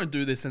 No, you don't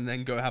do this and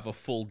then go have a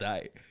full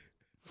day.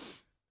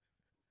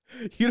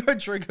 You don't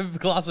drink a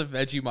glass of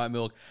Vegemite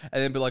milk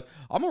and then be like,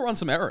 I'm going to run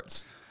some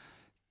errands.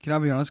 Can I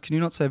be honest? Can you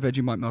not say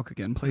Vegemite milk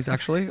again, please,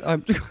 actually?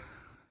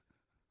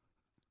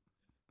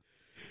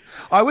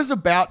 I was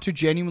about to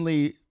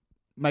genuinely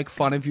make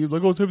fun of you,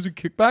 like, oh, it's a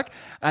kickback,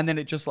 and then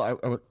it just like,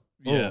 I went,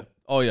 oh. Yeah.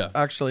 Oh yeah.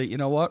 Actually, you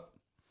know what?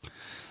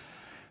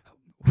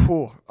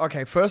 Whew.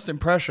 Okay, first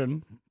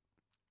impression.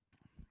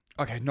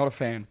 Okay, not a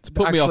fan. It's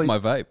put me off my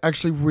vape.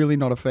 Actually, really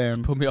not a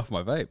fan. Put me off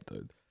my vape,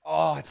 dude.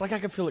 Oh, it's like I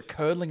can feel it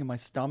curdling in my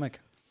stomach.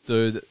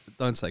 Dude,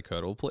 don't say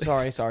curdle, please.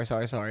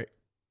 Sorry.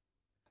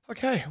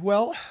 Okay,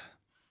 well,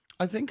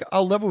 I think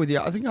I'll level with you.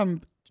 I think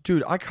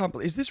dude, I can't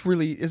believe,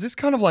 is this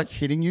kind of like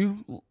hitting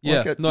you?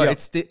 Yeah, Like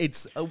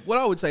it's what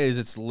I would say is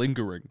it's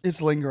lingering.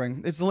 It's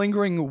lingering. It's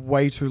lingering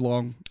way too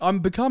long. I'm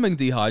becoming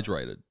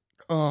dehydrated.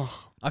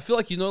 Oh, I feel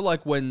like,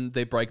 like when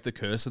they break the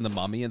curse in the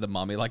mummy and the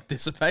mummy like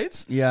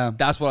dissipates? yeah.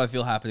 That's what I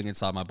feel happening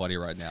inside my body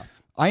right now.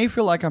 I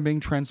feel like I'm being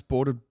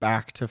transported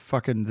back to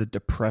fucking the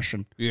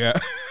Depression. Yeah.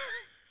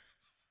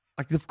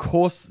 Like, of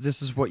course,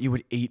 this is what you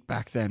would eat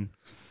back then.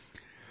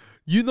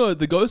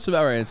 The ghosts of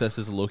our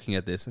ancestors are looking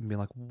at this and being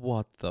like,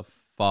 what the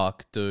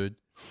fuck, dude?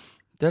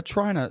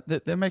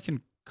 They're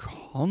making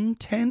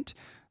content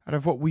out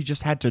of what we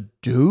just had to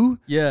do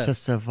to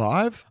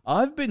survive.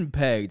 I've been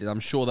pegged, and I'm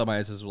sure that my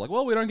ancestors were like,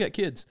 well, we don't get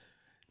kids.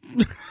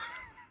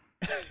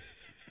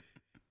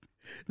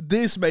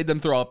 This made them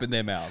throw up in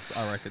their mouths,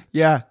 I reckon.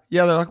 Yeah,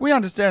 they're like, we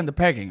understand the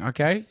pegging,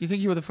 okay? You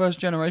think you were the first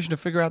generation to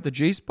figure out the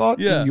G-spot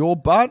Yeah. in your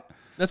butt?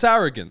 That's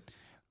arrogant.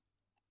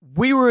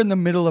 We were in the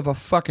middle of a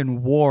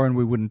fucking war and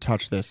we wouldn't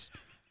touch this.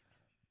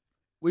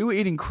 We were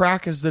eating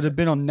crackers that had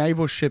been on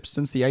naval ships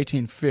since the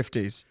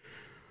 1850s.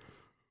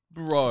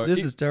 Bro.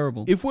 This is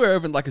terrible. If we're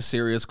ever in like a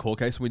serious court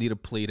case and we need to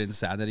plead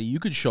insanity, you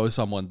could show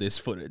someone this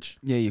footage.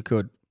 Yeah, you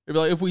could. It'd be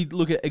like, if we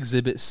look at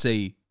Exhibit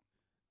C,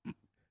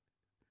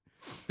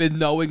 they're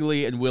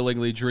knowingly and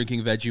willingly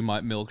drinking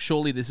Vegemite milk.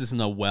 Surely this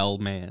isn't a well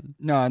man.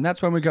 No, and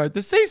that's when we go,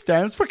 the C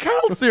stands for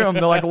calcium.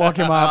 They're like, lock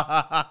him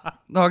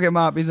up. Lock him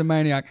up. He's a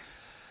maniac.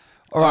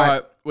 All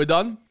right. We're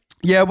done?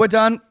 Yeah, we're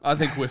done. I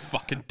think we're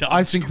fucking done.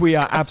 I think we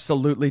are Jesus Christ.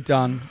 absolutely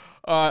done.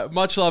 All right.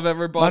 Much love,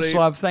 everybody. Much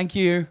love. Thank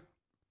you.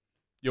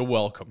 You're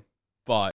welcome. Bye.